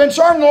 But been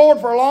serving the Lord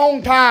for a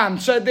long time.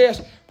 Said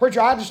this, preacher,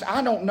 I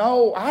don't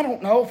know. I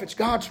don't know if it's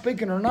God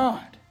speaking or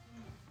not.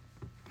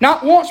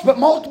 Not once, but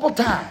multiple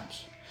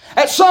times.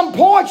 At some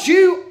point,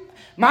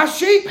 my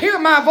sheep hear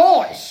my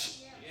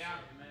voice.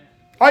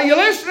 Are you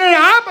listening?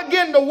 I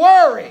begin to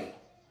worry.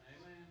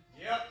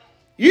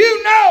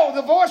 You know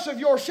the voice of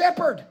your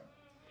shepherd.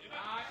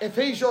 If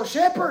He's your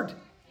shepherd.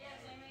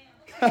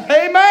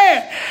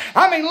 Amen.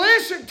 I mean,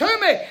 listen to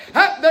me.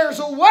 There's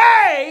a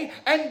way,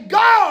 and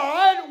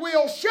God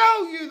will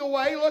show you the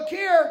way. Look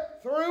here,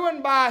 through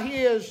and by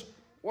His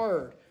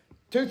Word.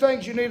 Two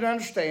things you need to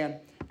understand.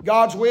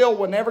 God's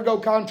will never go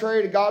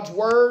contrary to God's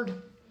Word.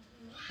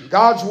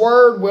 God's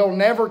Word will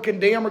never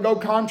condemn or go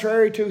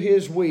contrary to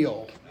His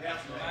will.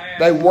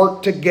 They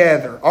work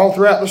together. All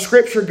throughout the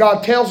Scripture,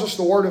 God tells us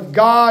the Word of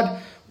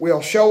God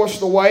will show us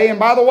the way. And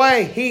by the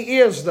way, He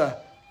is the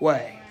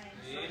way.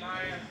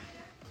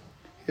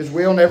 His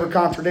will never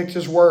contradicts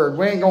His Word.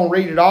 We ain't going to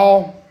read it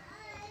all,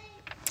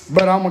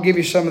 but I'm going to give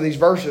you some of these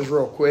verses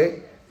real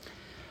quick.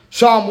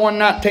 Psalm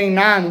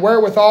 119:9,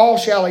 wherewithal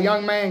shall a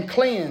young man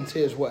cleanse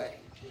his way?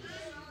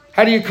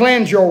 How do you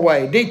cleanse your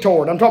way?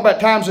 Detoured. I'm talking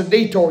about times of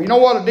detour. You know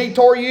what a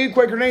detour you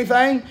quicker than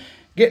anything?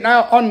 Getting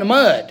out on the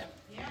mud.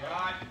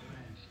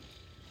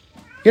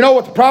 You know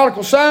what the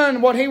prodigal son,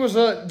 what he was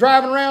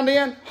driving around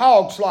in?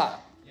 Hog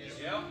slop.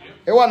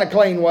 It wasn't a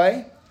clean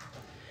way.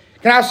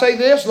 Can I say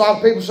this? A lot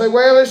of people say,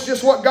 well, it's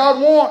just what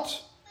God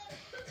wants.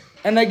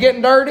 And they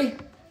getting dirty.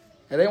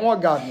 It ain't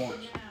what God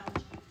wants.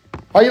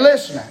 Are you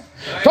listening?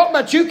 Talking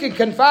about you can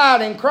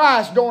confide in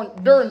Christ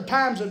during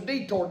times of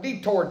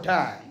detoured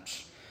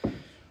times.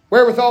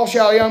 Wherewithal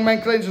shall a young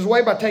man cleanse his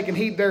way by taking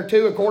heed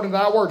thereto, according to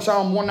thy word.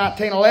 Psalm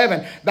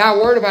 119:11. Thy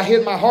word have I hid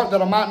in my heart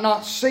that I might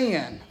not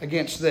sin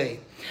against thee.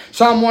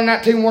 Psalm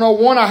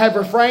 119:101. I have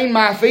refrained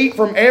my feet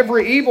from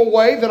every evil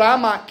way that I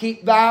might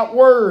keep thy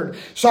word.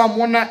 Psalm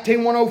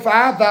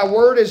 119:105. Thy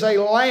word is a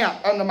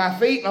lamp unto my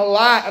feet and a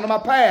light unto my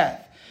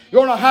path. You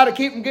want to know how to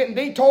keep them getting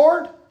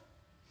detoured?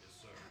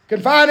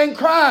 Confide in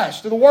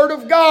Christ, to the Word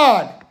of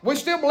God. We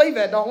still believe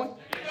that, don't we?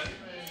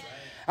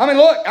 I mean,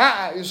 look,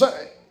 how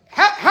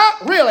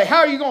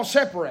are you going to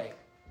separate?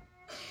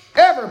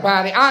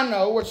 Everybody I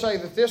know would say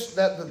that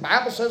the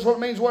Bible says what it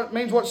means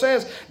what it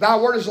says. Thy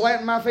word is a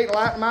lamp in my feet, a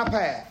light in my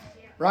path.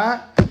 Right?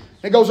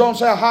 It goes on to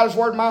say, hide His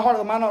word in my heart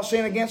that I might not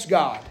sin against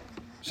God.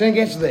 Sin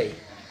against thee.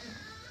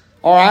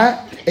 All right?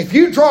 If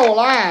you draw a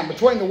line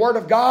between the Word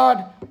of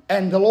God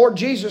and the Lord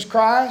Jesus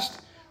Christ,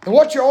 and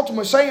what you're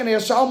ultimately saying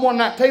is, Psalm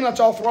 119, let's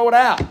all throw it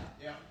out.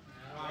 Yeah.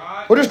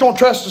 Right. We're just going to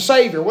trust the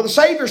Savior. Well, the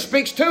Savior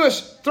speaks to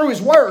us through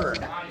His Word.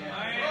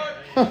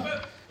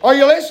 Are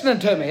you listening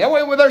to me?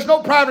 Well, there's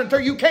no private until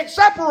you can't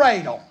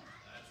separate them.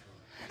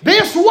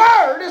 This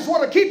Word is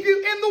what will keep you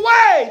in the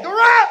way, the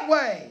right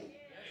way.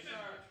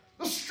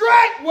 The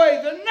straight way,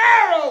 the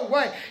narrow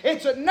way.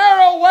 It's a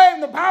narrow way,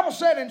 and the Bible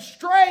said, and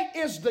straight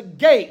is the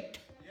gate.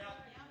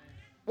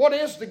 What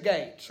is the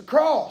gate? It's a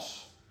cross.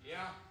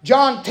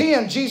 John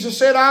 10, Jesus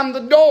said, I'm the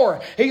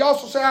door. He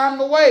also said, I'm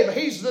the way, but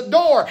He's the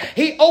door.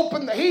 He's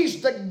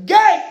the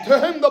gate to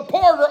whom the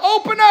porter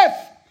openeth.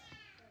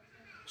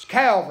 It's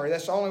Calvary.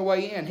 That's the only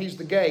way in. He's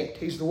the gate.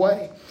 He's the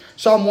way.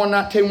 Psalm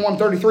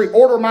 119:133.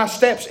 Order my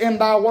steps in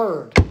thy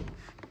word.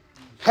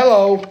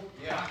 Hello.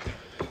 Yeah.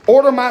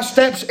 Order my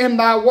steps in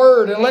thy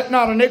word, and let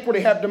not iniquity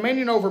have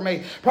dominion over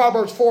me.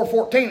 Proverbs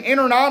 4:14.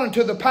 Enter not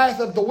into the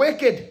path of the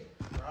wicked.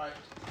 Right.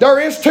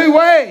 There is two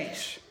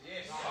ways.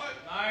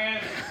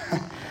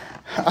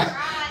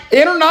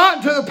 Enter not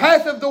into the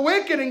path of the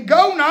wicked, and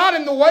go not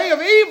in the way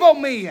of evil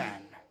men.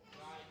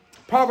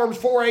 Proverbs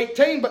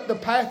 4:18. But the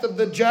path of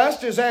the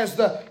just is as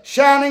the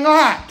shining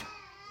light,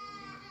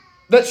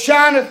 that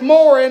shineth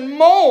more and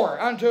more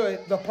unto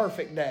the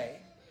perfect day.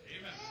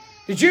 Amen.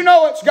 Did you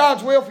know it's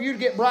God's will for you to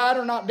get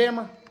brighter, not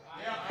dimmer?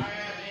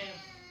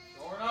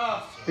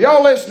 Are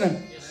y'all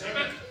listening?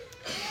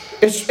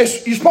 You're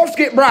supposed to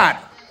get brighter.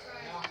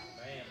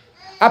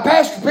 I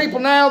pastor people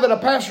now that I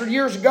pastored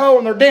years ago,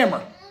 and they're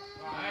dimmer.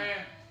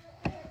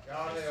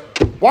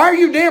 Why are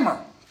you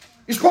dimmer?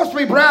 You're supposed to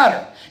be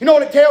brighter. You know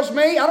what it tells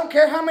me? I don't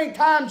care how many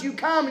times you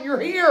come and you're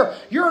here,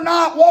 you're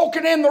not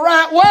walking in the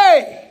right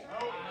way.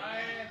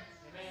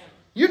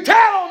 You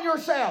tell on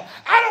yourself.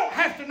 I don't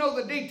have to know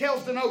the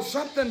details to know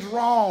something's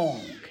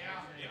wrong.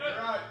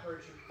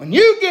 When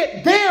you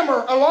get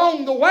dimmer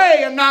along the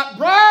way and not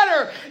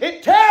brighter,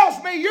 it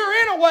tells me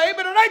you're in a way,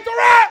 but it ain't the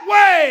right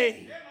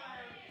way.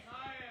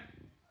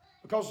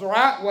 Because the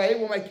right way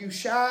will make you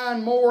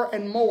shine more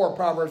and more.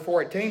 Proverbs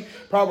 4:18.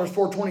 Proverbs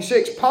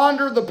 4:26.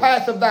 Ponder the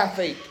path of thy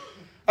feet.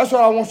 That's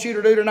what I want you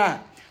to do tonight.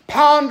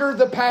 Ponder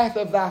the path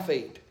of thy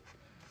feet.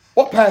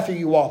 What path are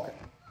you walking?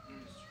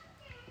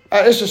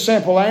 This is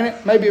simple, ain't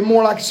it? Maybe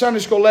more like a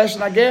Sunday school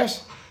lesson, I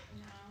guess.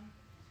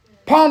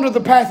 Ponder the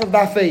path of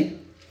thy feet.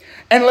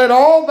 And let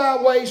all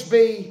thy ways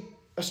be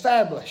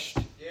established.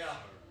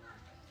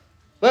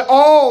 Let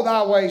all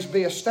thy ways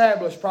be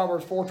established.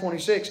 Proverbs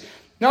 4:26.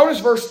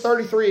 Notice verse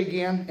 33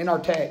 again in our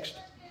text.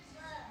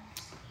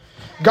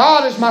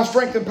 God is my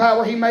strength and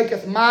power. He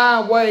maketh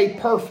my way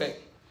perfect.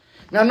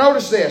 Now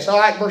notice this. I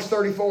like verse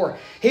 34.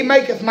 He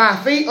maketh my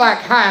feet like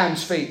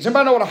hinds' feet. Does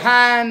anybody know what a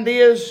hind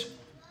is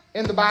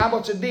in the Bible?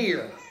 It's a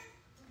deer.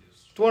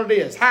 That's what it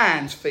is.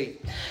 Hinds'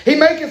 feet. He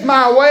maketh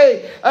my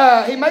way.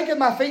 He maketh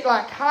my feet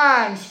like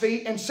hinds'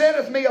 feet, and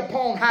setteth me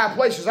upon high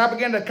places. I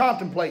began to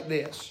contemplate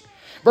this.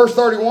 Verse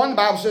 31, the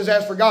Bible says,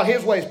 as for God,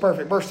 His way is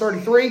perfect. Verse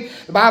 33,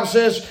 the Bible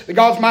says, that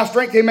God's my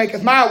strength, He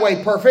maketh my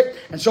way perfect.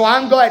 And so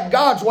I'm glad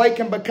God's way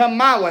can become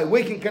my way.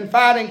 We can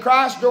confide in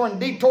Christ during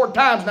detoured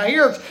times. Now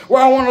here's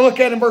where I want to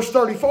look at in verse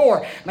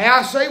 34. May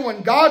I say,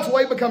 when God's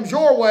way becomes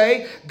your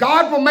way,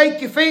 God will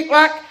make your feet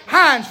like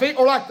hinds' feet,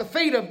 or like the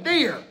feet of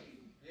deer.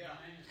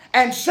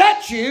 And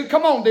set you,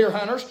 come on deer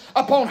hunters,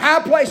 upon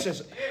high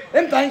places.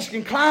 Them things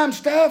can climb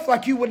stuff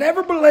like you would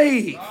never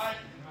believe.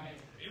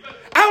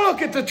 I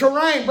look at the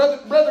terrain.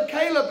 Brother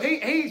Caleb, he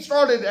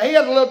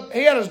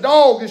had his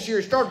dog this year.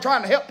 He started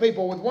trying to help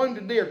people with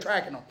wounded deer,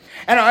 tracking them.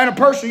 And a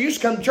person who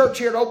used to come to church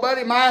here, an old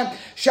buddy of mine,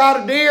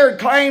 shot a deer and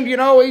claimed,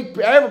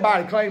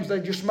 everybody claims they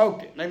just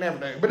smoked it. They never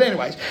do. But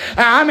anyways,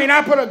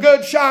 I put a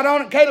good shot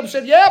on it. Caleb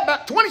said, yeah,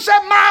 about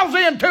 27 miles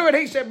into it.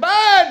 He said, Bud,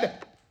 I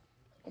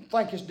don't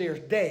think this deer's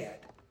dead.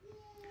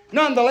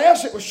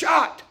 Nonetheless, it was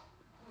shot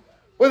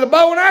with a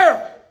bow and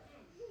arrow.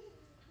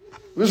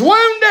 It was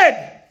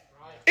wounded.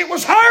 It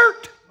was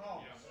hurt.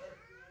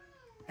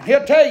 And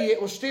he'll tell you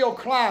it was still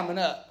climbing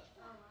up.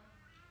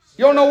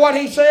 You don't know what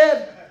he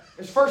said?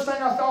 It's the first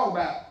thing I thought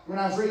about when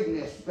I was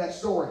reading that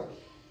story.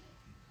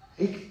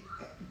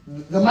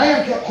 The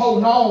man kept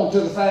holding on to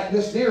the fact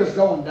this deer is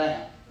going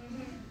down.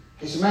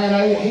 He said,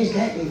 man, he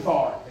can't be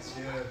far.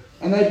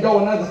 And they'd go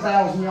another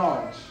 1,000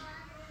 yards.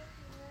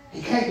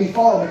 He can't be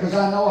far because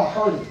I know I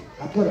heard him.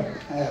 I put a...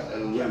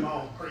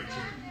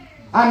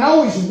 I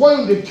know he's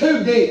wounded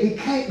too deep. He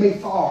can't be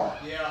far.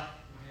 Yeah.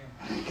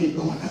 And keep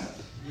going up.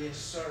 Yes,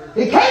 sir.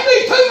 He can't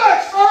be too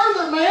much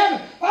further,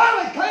 man.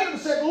 Finally, Caleb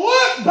said,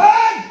 look,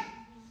 bud.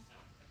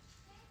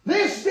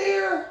 This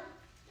deer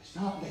is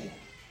not dead.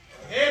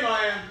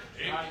 Amen.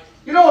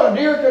 You know what a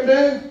deer can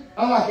do?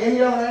 Unlike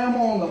any other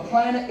animal on the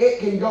planet, it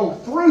can go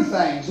through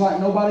things like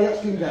nobody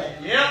else can go.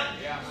 Yep.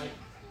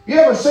 You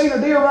ever seen a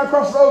deer run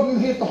across the road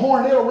and you hit the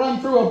horn, it'll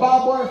run through a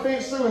barbed wire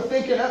fence, through a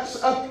thicket,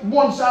 up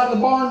one side of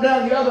the barn,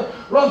 down the other,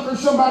 run through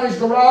somebody's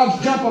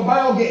garage, jump a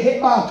barrel, get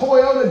hit by a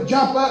Toyota,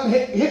 jump up and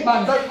hit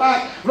by a dirt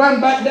bike, run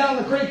back down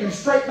the creek and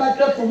straight back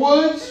up the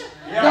woods?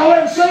 Yep. Y'all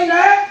ever seen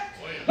that?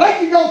 They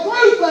can go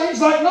through things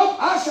like, nope,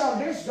 I shot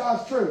a deer, it's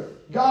God's truth.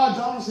 God's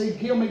honestly, he'd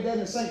kill me dead in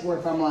the sanctuary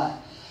if I'm lying.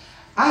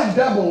 I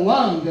double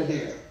lunged a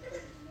deer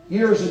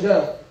years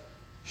ago,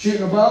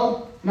 shooting a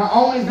bow. My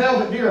only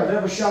velvet deer I've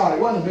ever shot. It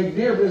wasn't a big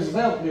deer, but it was a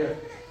velvet deer.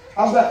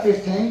 I was about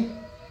 15.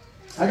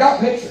 I got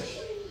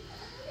pictures.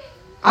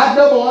 I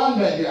double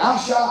lunged that deer.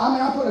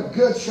 I put a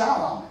good shot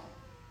on it.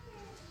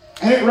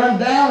 And it run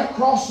down, it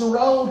crossed the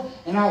road,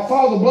 and I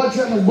followed the blood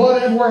trail and there's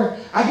blood everywhere.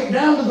 I get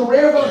down to the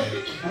river,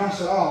 and I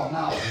said, oh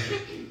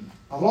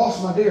no, I've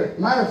lost my deer.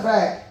 Matter of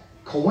fact,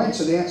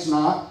 coincidence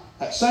not,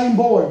 that same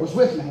boy was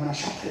with me when I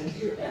shot that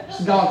deer.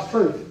 It's God's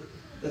truth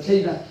that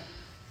he done.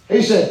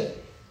 He said,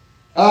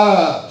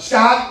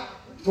 Scott,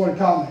 that's what he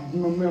called me,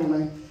 my middle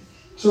name.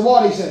 So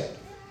what? He said,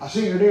 I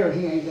see your deer and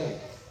he ain't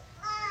dead.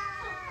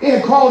 He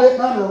had crawled up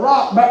under a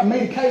rock back to me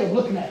and Caleb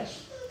looking at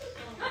us.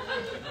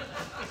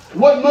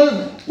 Wasn't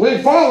moving. We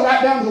had fallen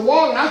right down to the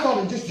water and I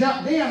thought it just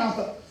jumped in. I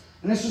thought,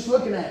 and it's just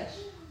looking at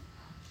us.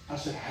 I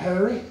said,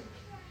 Harry,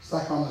 it's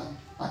like on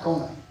the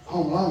Home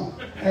Alone.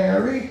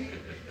 Harry.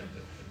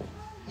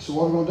 I said,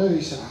 what are we going to do?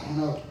 He said, I don't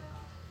know.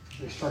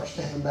 He started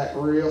stepping back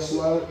real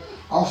slow.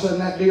 All of a sudden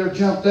that deer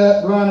jumped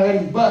up, run at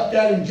him, bucked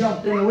at him,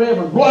 jumped in the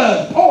river,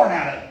 blood pouring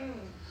out of him.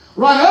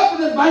 Run up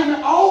the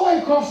embankment all the way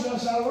across the other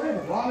side of the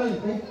river. Well, I knew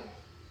the people.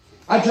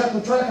 I jump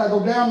the track, I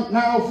go down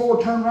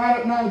 904, turn right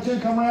up 92,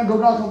 come around, go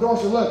knock on the door,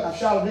 say, look, I've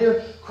shot a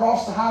deer,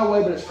 crossed the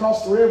highway, but it's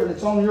crossed the river and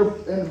it's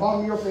in the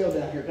bottom of your field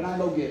down here. Can I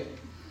go get it?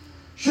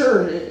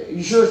 Sure,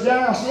 you sure it's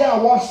down there? I said, yeah, I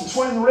watched it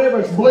swim in the river,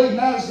 it's bleeding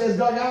out, it says,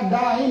 Doug, I'll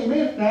die any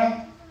minute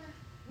now.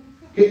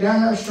 Get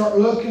down there, start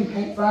looking,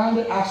 can't find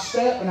it. I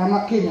step, and I'm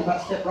not kidding, I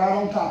about to step right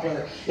on top of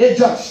it. It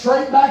jumped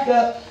straight back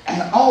up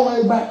and all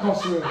the way back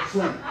across the river,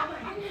 swimming.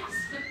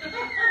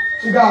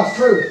 It's God's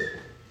truth.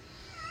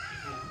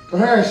 But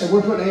Harry said,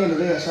 we're putting an end to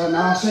this.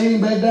 Now I seen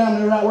him bed down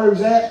there right where he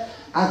was at.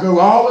 I go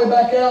all the way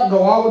back out,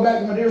 go all the way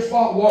back to my deer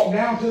spot, walk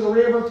down to the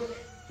river,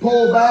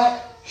 pull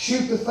back,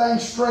 shoot the thing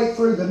straight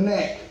through the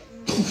neck.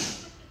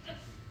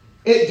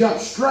 It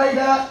jumped straight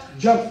up,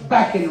 jumped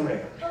back in the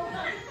river.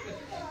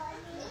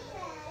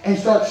 And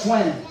start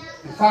swimming.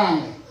 And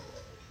finally,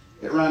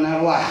 it ran out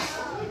of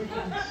life.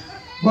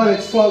 But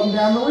it's floating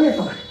down the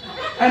river.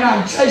 And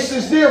I've chased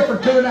this deer for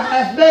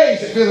 2.5 days.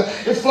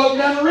 It's floating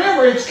down the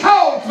river. It's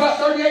cold. It's about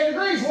 38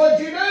 degrees.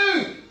 What'd you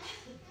do?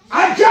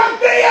 I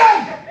jumped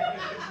in.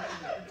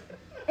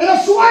 And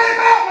I swam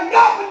out and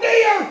got my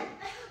deer.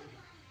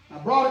 I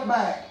brought it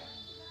back.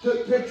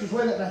 Took pictures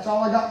with it. That's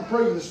all I got to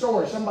prove the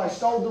story. Somebody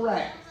stole the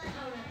rack.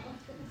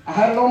 I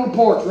had it on the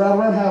porch right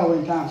around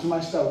Halloween time.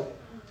 Somebody stole it.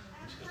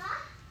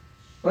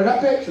 But I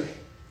got pictures.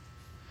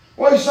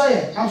 What are you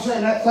saying? I'm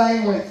saying that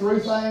thing went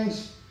through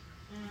things,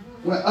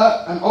 went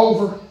up and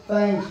over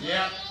things,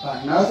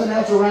 like nothing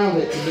else around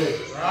it to do.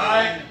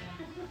 Right.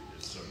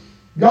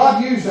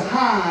 God used a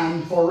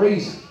hind for a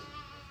reason.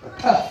 They're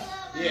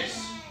tough.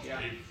 Yes.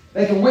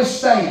 They can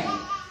withstand.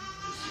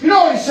 You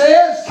know what he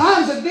says?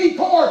 Times of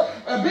detour,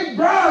 a big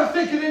briar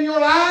thicket in your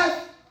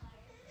life.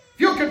 If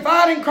you'll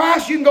confide in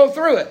Christ, you can go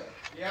through it.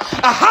 A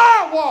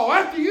high wall,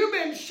 after you've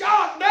been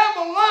shot,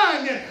 double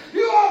lunged, and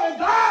you ought to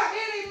die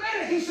any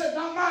minute. He said,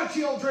 not my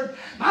children. children.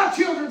 My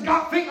children's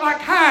got feet like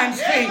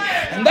hinds feet.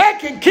 And they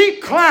can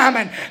keep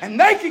climbing. And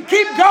they can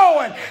keep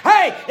going.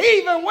 Hey,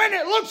 even when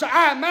it looks like,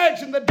 I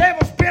imagine the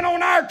devil's been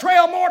on our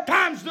trail more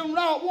times than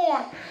not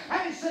one.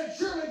 And he said,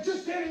 surely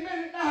just any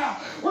minute now,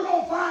 we're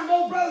going to find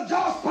old brother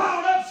Josh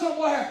piled up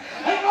somewhere.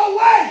 Ain't no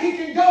way he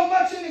can go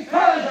much any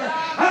further.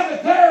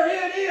 But there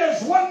it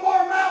is, one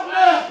more mountain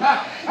up.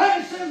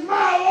 And he says,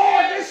 my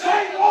Lord, this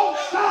thing won't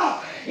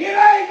stop. It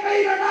ain't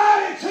me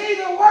tonight, it's He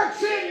that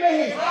works in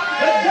me.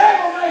 The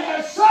devil may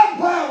have some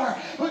power,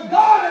 but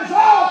God is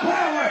all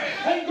power.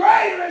 And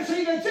greater is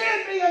He that's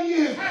in me and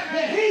you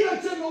than he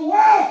that's in the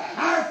world.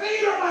 Our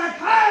feet are like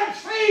hinds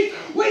feet.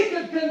 We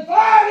can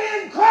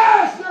confide in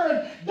Christ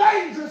during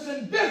dangerous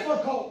and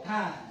difficult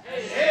times.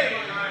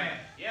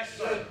 Yes,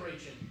 sir.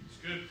 Preaching. It's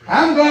good.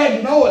 I'm glad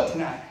to know it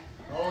tonight.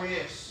 Oh,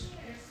 yes.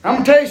 I'm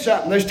going to tell you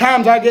something. There's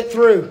times I get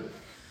through.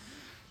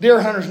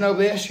 Deer hunters know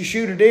this. You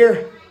shoot a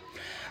deer,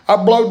 I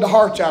blowed the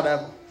hearts out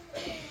of them.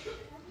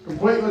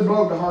 Completely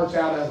blowed the hearts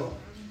out of them.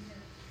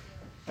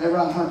 They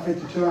run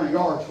 150, 200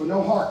 yards with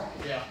no heart.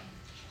 Yeah.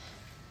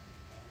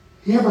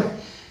 You ever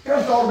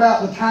thought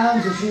about the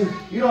times that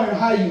you don't even know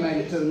how you made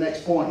it to the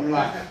next point in your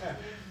life?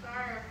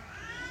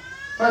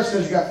 First,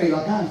 because you got feet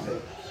like hinds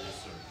feet.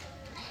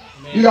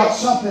 You got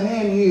something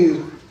in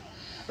you.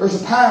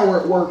 There's a power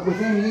at work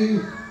within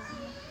you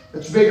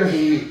that's bigger than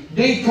you.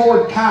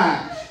 Detoured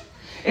times.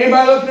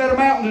 Anybody looking at a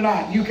mountain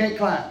tonight, you can't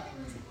climb.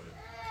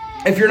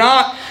 If you're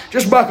not,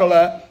 just buckle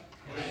up.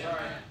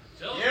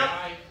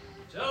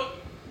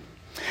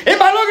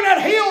 Anybody looking at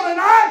a hill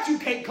tonight, you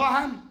can't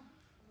climb.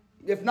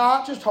 If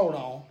not, just hold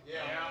on.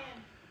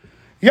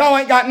 Y'all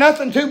ain't got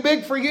nothing too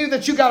big for you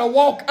that you got to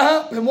walk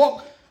up and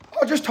walk.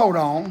 Oh, just hold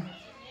on.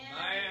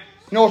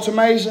 You know what's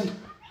amazing?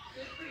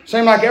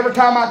 Seems like every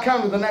time I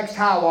come to the next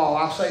high wall,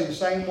 I say the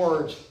same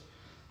words.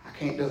 I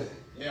can't do it.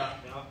 Yeah.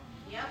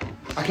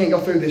 I can't go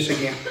through this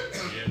again.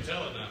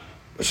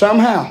 But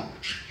somehow,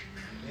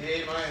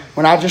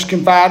 when I just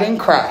confide in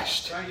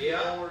Christ,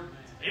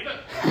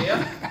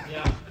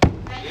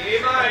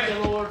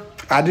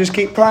 I just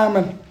keep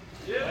climbing.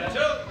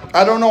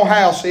 I don't know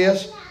how,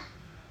 sis,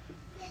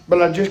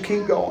 but I just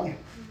keep going.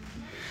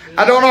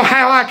 I don't know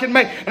how I can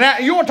make. Now,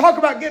 you want to talk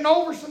about getting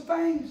over some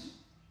things?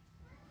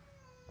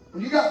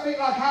 When you got feet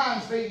like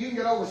hinds feet, you can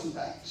get over some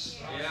things.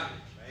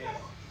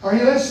 Are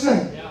you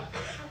listening?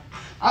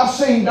 I've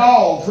seen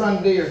dogs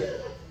run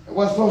deer that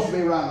wasn't supposed to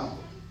be running.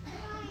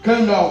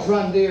 Coon dogs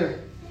run deer.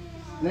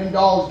 And them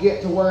dogs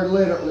get to where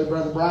literally,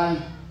 Brother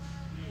Brian,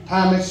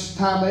 time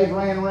they've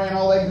ran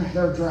all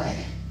they're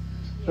dragging.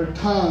 Their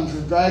tongues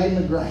are dragging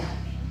the ground.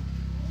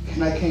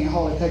 And they can't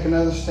hardly take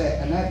another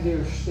step. And that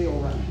deer's still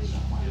running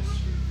somewhere.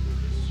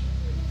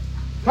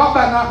 Talk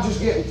about not just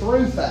getting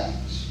through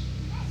things.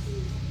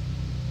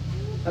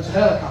 That's a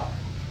helicopter.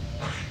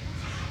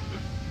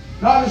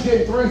 Not just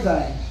getting through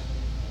things.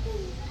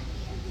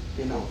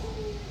 You know.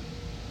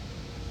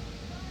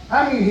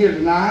 How many of you here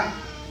tonight,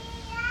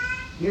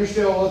 you're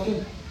still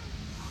looking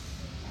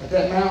at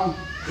that mountain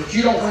that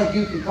you don't think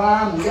you can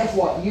climb, and guess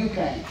what? You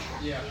can.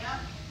 Yeah.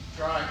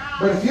 Right.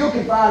 But if you'll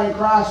confide in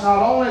Christ,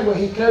 not only will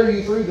He carry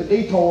you through the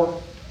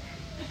detour,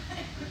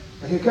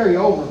 but He'll carry you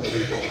over the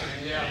detour.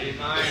 Yeah.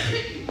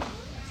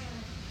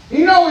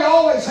 You know we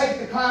always hate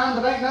to climb,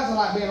 but ain't nothing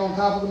like being on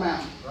top of the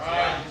mountain.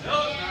 Right.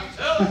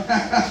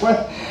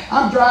 Well,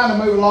 I'm trying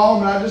to move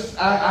along, but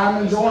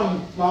I'm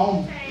enjoying my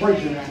own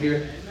preaching right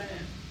here.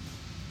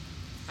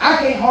 I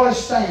can't hardly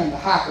stand to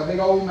hike a big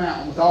old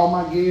mountain with all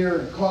my gear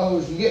and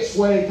clothes. You get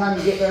sweaty time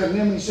you get there, and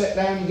then when you sit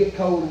down, you get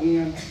cold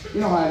again. You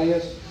know how it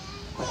is.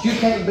 But you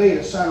can't beat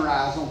a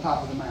sunrise on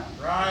top of the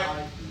mountain.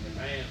 Right.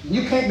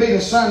 You can't beat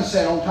a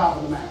sunset on top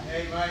of the mountain.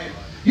 Amen.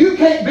 You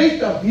can't beat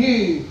the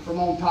view from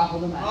on top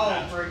of the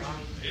mountain.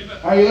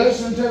 Are you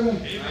listening to me?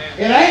 Amen.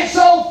 It ain't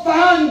so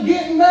fun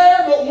getting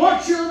there, but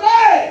once you're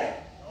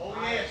there. Oh,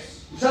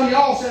 yes. Some of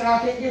y'all said, I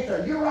can't get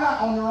there. You're right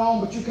on your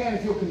own, but you can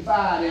if you'll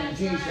confide in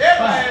Jesus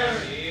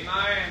Christ.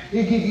 Amen.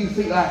 He'll give you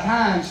feet like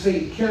hinds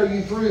feet and carry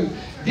you through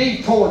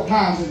detoured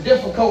times and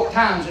difficult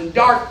times and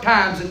dark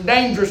times and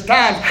dangerous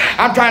times.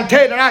 I'm trying to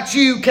tell you tonight,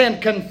 you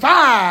can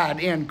confide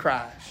in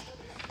Christ.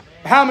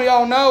 How many of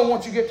y'all know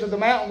once you get to the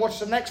mountain, what's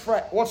the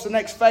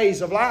next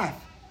phase of life?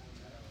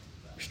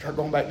 Start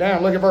going back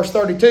down. Look at verse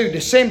 32.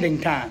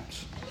 Descending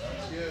times.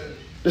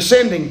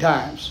 Descending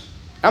times.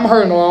 I'm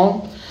hurrying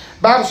along.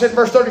 The Bible said in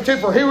verse 32,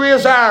 for who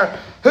is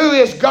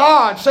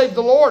God, save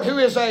the Lord, who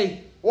is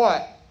a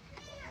what?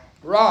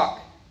 Rock.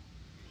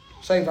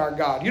 Save our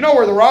God. You know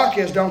where the rock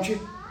is, don't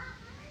you?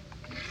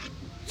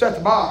 It's at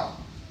the bottom.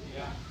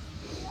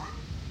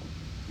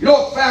 You know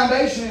what the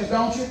foundation is,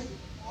 don't you?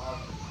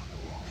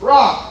 It's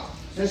rock.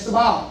 It's the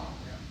bottom.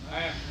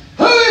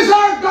 Who is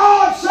our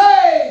God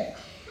save?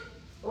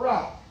 The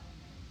rock.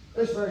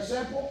 It's very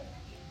simple.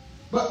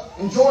 But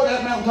enjoy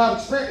that mountaintop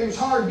experience. It was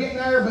hard getting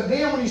there, but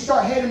then when you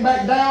start heading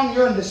back down,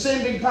 you're in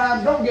descending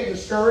times. Don't get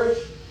discouraged.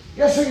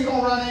 Guess who you're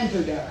going to run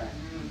into down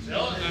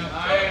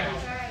there?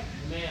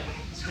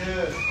 It's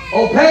good.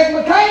 Oh, Peg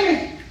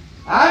McCamey.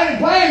 I didn't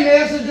plan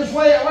this. It's just the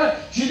way it went.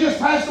 She just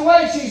passed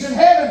away. She's in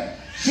heaven.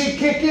 She'd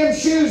kick them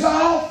shoes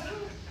off.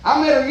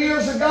 I met her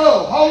years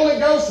ago, Holy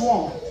Ghost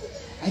woman.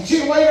 And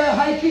she'd wave that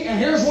hanky, and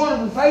here's one of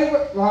her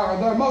favorite,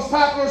 their most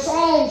popular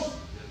songs.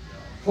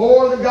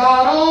 For the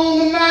God on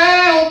the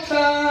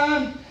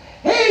mountain,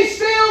 He's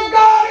still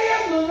God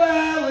in the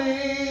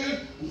valley.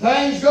 When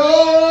things go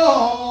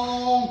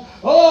wrong,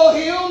 oh,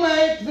 He'll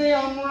make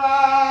them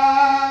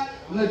right.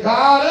 And the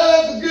God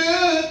of the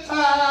good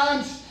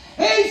times,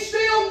 He's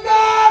still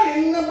God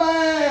in the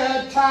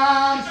bad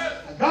times.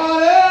 The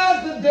God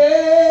of the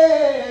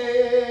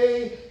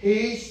day,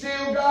 He's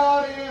still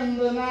God in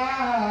the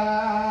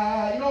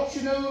night. You know what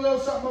you knew a little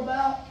something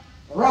about?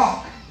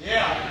 Rock.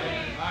 Yeah.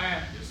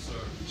 Yes, sir.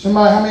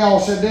 Somebody, how many of y'all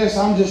said this?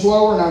 I'm just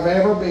lower than I've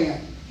ever been.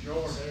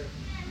 Sure.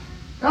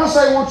 Can I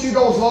say once you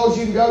go as low as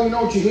you can go, you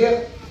know what you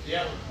hit?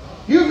 Yeah.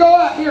 You go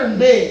out here and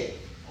dig.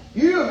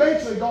 You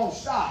eventually going to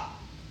stop.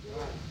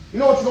 You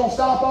know what you're going to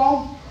stop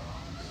on?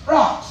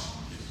 Rocks.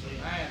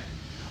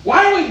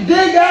 Why do we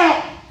dig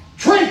out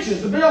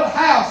trenches to build a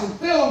house and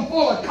fill them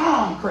full of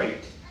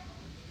concrete?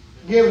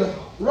 Give the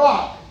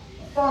rock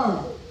a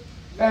firm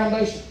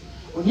foundation.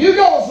 When you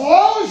go as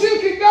low as you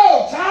can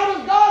go,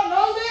 child of God,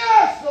 know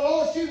this, the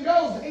lowest you can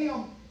go is to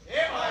Him.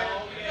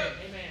 Amen.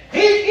 He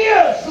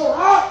is the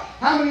rock.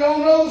 How many of y'all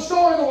know the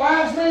story of the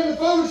wise men and the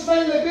foolish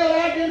men? They built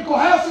identical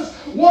houses.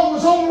 One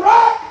was on the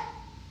rock,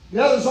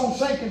 the other's on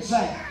sinking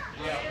sand.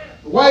 Yeah.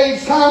 The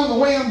waves come, the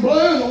wind blew,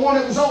 and the one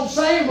that was on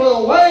sand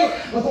blew away.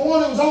 But the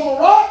one that was on the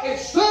rock, it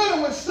stood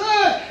and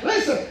withstood.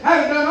 Listen,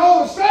 having done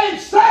all to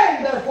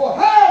stand therefore.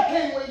 How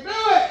can we do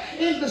it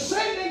in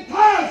descending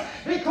times?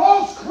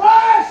 Because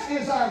Christ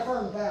is our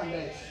firm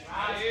foundation.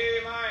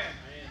 Amen.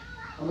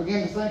 I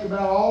begin to think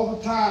about all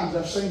the times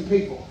I've seen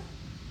people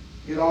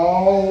get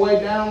all the way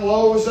down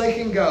low as they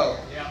can go.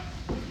 Yeah.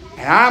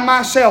 And I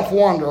myself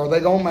wonder, are they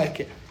going to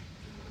make it?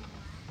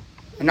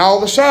 And all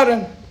of a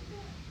sudden,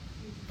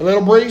 a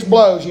little breeze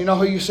blows. You know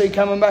who you see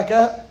coming back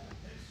up?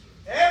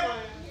 Amen.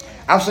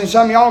 I've seen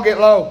some of y'all get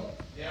low.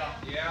 Yeah.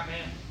 Yeah.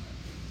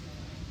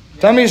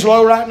 Some of you's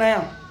low right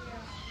now.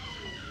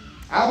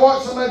 I've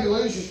watched somebody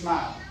lose your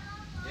smile.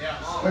 Yeah.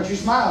 But you're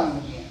smiling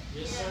again.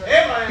 Yes, sir.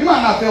 Amen. You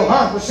might not feel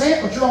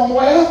 100%, but you're on the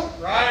way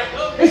up.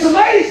 Right. It's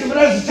amazing, but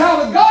as a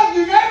child of God,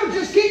 you never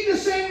just keep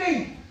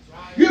descending.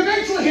 You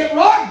eventually hit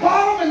rock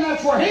bottom, and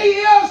that's where He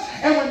is.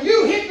 And when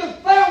you hit the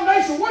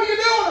foundation, what do you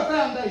do on the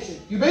foundation?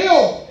 You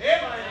build.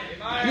 Amen.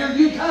 Here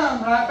you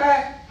come right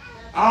back.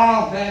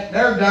 Oh,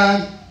 they're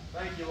done.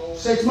 Thank you, Lord.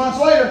 6 months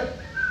later,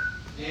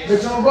 Yes.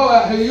 it's going to blow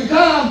out. Here you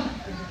come.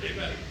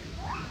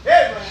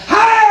 Amen.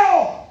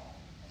 How?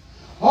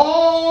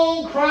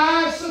 On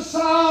Christ the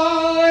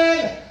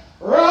solid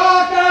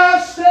rock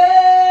I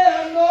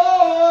stand,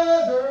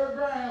 no other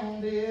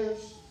ground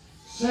is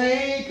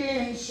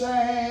sinking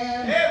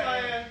sand.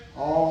 Amen.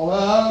 All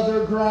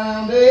other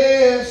ground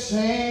is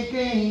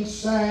sinking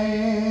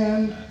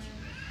sand.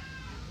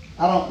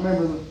 I don't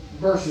remember the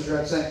verses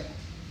right there.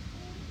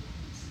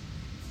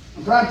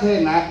 I'm trying to tell you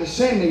tonight,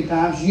 descending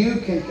times, you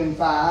can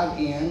confide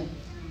in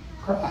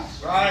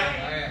Christ.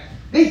 Right.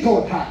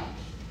 Detour times,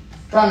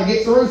 trying to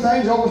get through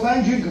things, over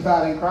things, you can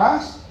confide in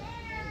Christ.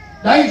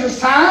 Dangerous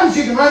times,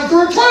 you can run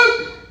through a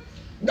troop.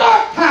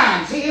 Dark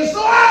times, He is the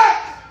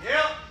light.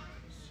 Yep.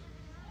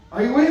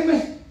 Are you with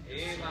me?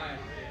 Amen.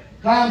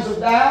 Times of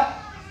doubt,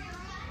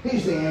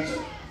 He's the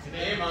answer.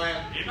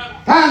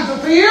 Amen. Times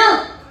of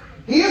fear,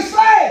 He is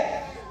faith.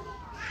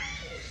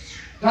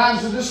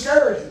 Times of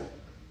discouragement,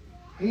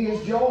 He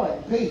is joy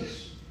and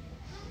peace.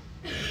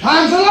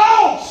 Times of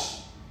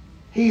loss,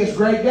 He is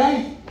great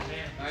gain.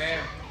 Amen.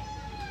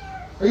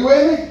 Are you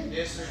with me?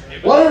 Yes, sir.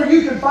 Whatever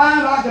you can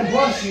find, I can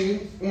bless you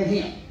in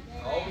Him.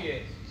 Oh,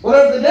 yes.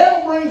 Whatever the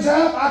devil brings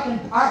up,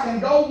 I can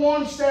go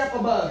one step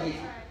above him.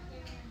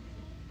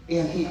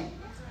 In Him.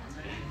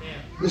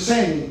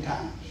 Descending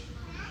times.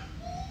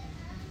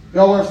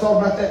 Y'all ever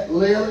thought about that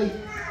lily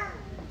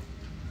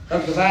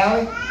of the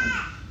valley?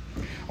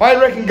 Well, I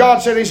reckon God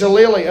said He's a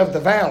lily of the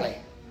valley.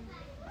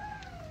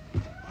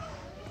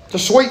 It's a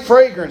sweet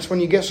fragrance when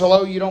you get so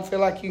low you don't feel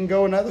like you can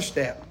go another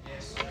step.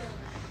 Yes,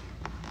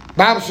 The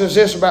Bible says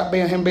this about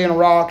Him being a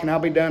rock, and I'll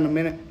be done in a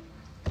minute.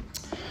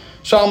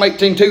 Psalm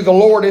 18:2, the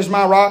Lord is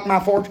my rock, my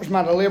fortress,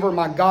 my deliverer,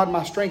 my God,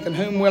 my strength, in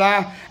whom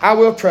I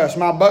will trust,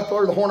 my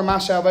buckler, the horn of my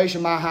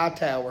salvation, my high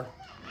tower.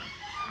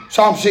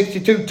 Psalm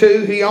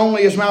 62:2, He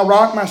only is my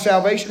rock, my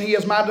salvation, He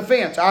is my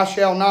defense. I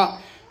shall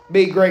not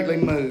be greatly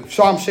moved.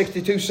 Psalm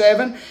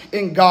 62:7,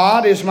 in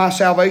God is my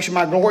salvation,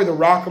 my glory, the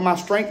rock of my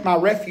strength, my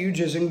refuge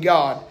is in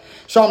God.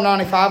 Psalm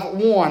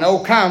 95:1, oh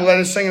come, let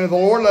us sing unto the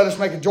Lord, let us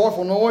make a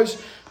joyful noise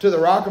to the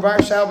rock of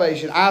our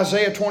salvation.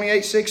 Isaiah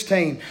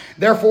 28:16.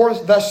 Therefore,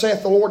 thus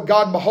saith the Lord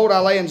God, behold, I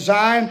lay in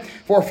Zion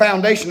for a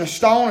foundation, a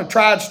stone, a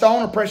tried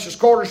stone, a precious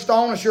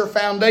cornerstone, a sure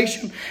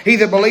foundation. He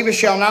that believeth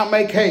shall not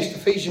make haste.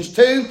 Ephesians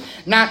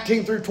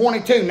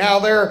 2:19-22. Now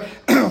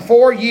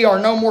therefore ye are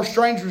no more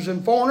strangers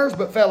and foreigners,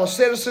 but fellow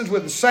citizens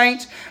with the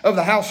saints of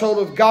the household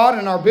of God,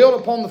 and are built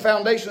upon the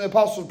foundation of the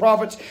apostles and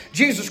prophets,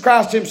 Jesus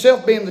Christ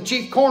Himself being the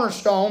chief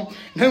cornerstone,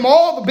 in whom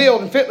all the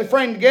building fitly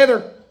framed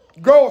together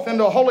groweth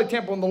into a holy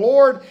temple in the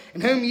Lord,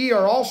 in whom ye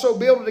are also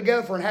builded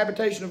together for an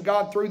habitation of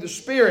God through the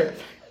Spirit.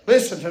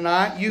 Listen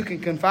tonight, you can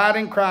confide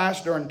in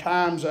Christ during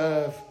times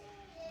of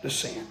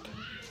descent.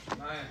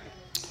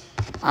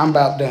 I'm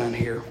about done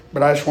here,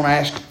 but I just want to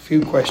ask a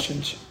few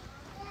questions.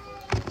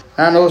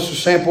 I know this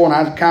is simple, and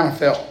I kind of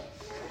felt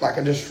like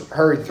I just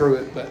hurried through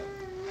it, but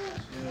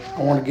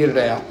I want to get it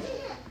out.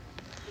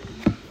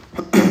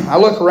 I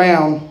look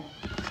around,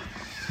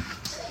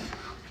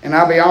 and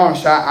I'll be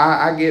honest,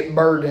 I get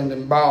burdened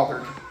and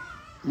bothered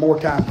more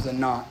times than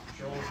not.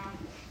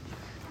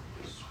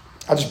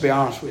 I'll just be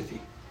honest with you.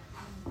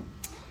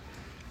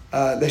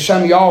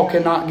 Some of y'all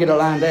cannot get it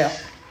lined out.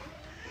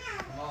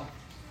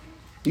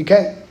 You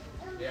can't.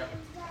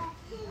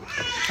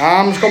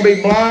 I'm just going to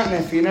be blunt,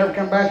 and if you never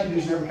come back, you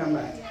just never come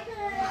back.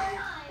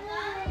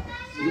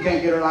 You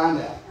can't get her lined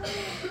out.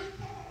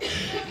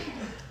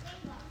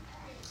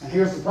 And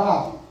here's the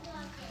problem.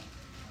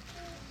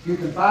 You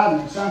confide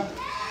in something.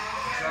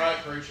 That's right,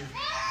 preacher.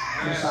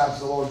 Besides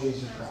the Lord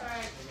Jesus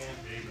Christ.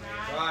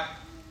 Right.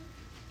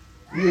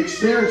 You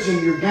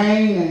experiencing your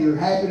gain and your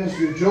happiness,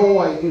 your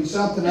joy in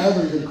something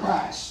other than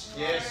Christ.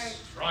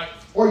 Yes. Right.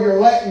 Or you're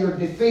letting your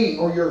defeat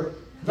or your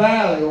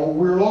valley or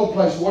your low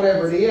place,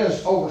 whatever it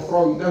is,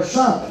 overthrow you. There's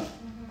something.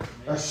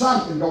 There's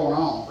something going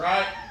on.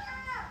 Right.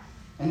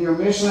 And you're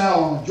missing out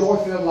on a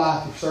joy-filled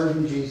life of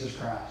serving Jesus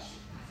Christ.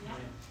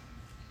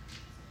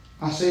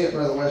 I see it,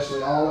 Brother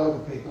Wesley, all over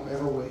people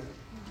every week.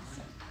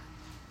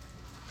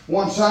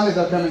 One Sunday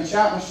they'll come and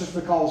shout us just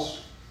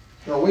because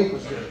their week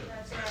was good.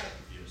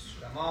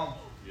 Come on.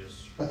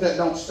 Yes. But that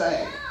don't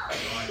stay.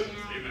 Right.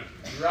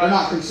 They're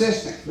not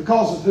consistent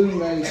because of who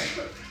they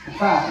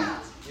confide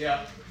in.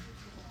 Yeah.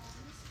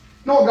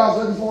 You know what God's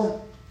looking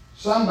for?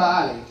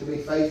 Somebody to be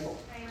faithful.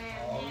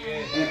 Oh,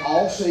 yeah. In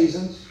all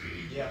seasons.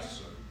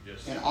 Yes.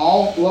 Yes. In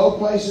all low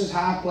places,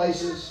 high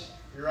places.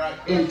 You're right.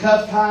 In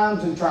tough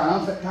times and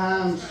triumphant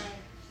times.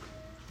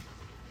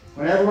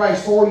 When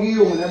everybody's for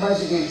you and when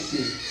everybody's against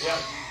you. Yep.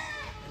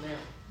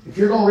 If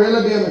you're going to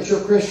really be a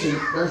mature Christian,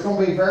 there's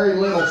going to be very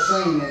little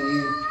seen in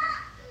you.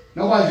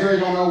 Nobody's really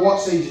going to know what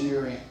season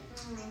you're in.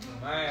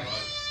 Man.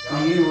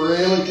 When you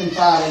really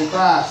confide in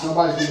Christ,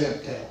 nobody's going to be able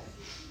to tell.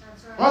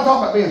 I'm not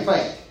talking about being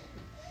fake.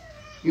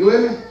 You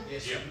with me?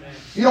 Yes, sir.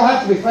 You don't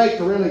have to be fake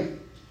to really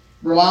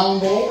rely on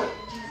the Lord.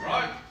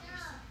 Right.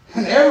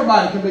 And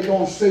everybody can be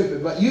going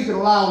stupid, but you can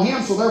rely on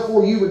Him, so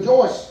therefore you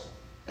rejoice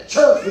at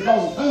church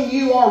because of whom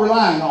you are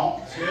relying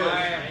on.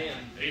 Amen.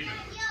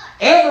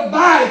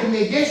 Everybody can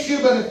be against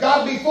you, but if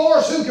God be for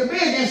us, who can be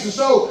against us?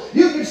 So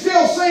you can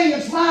still sing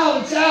and smile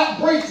and shout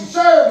and preach and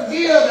serve and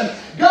give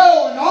and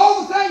go and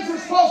all the things we're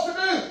supposed to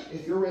do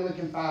if you're really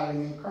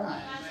confiding in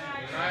Christ.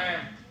 Amen.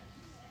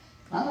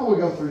 I know we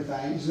go through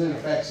things and it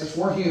affects us.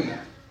 We're human.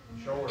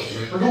 Sure.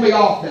 There's going to be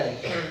off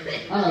days.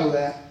 I know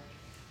that.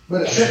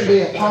 But it shouldn't be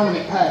a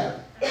permanent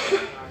pattern.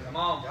 Come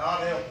on.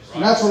 God help us.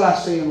 And that's what I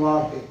see in a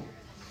lot of people.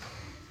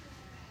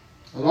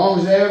 As long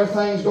as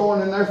everything's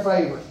going in their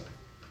favor,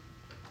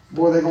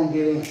 boy, they're going to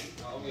get in.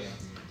 Oh, yeah.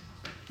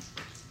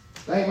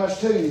 There ain't much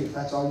to you if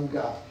that's all you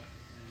got.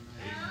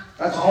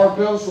 That's a hard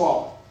pill to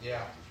swallow.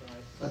 Yeah.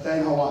 But there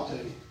ain't a whole lot to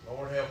you.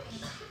 Lord help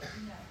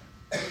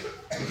us.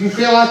 If you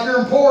feel like you're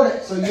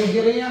important, so you'll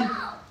get in.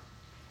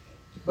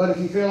 But if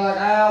you feel like,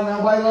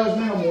 nobody loves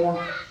me no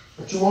more,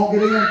 but you won't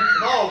get in,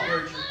 Come on,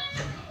 preacher.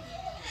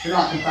 you're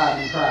not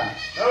confiding in Christ.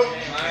 Nope.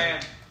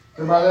 Amen.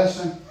 Everybody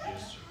listening?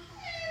 Yes, sir.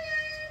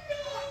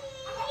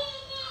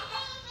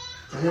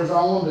 So here's what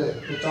I want to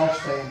do. Let's all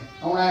stand.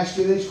 I want to ask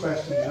you these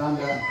questions and I'm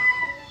done.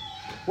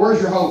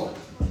 Where's your hope?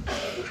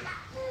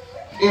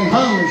 In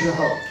whom is your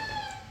hope?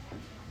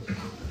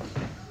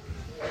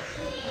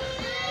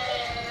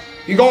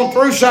 You going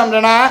through something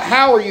tonight?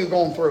 How are you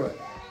going through it?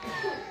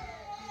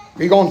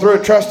 Are you going through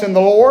it trusting the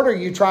Lord, or are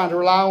you trying to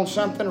rely on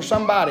something or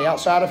somebody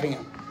outside of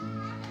Him?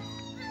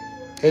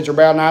 Heads are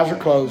bowed and eyes are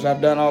closed.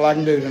 I've done all I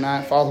can do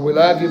tonight. Father, we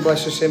love you.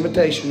 Bless this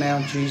invitation now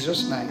in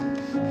Jesus' name.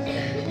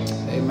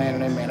 Amen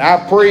and amen.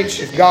 I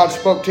preach. If God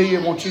spoke to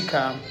you, won't you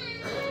come?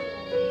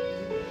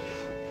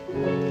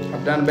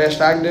 I've done the best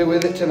I can do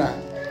with it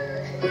tonight.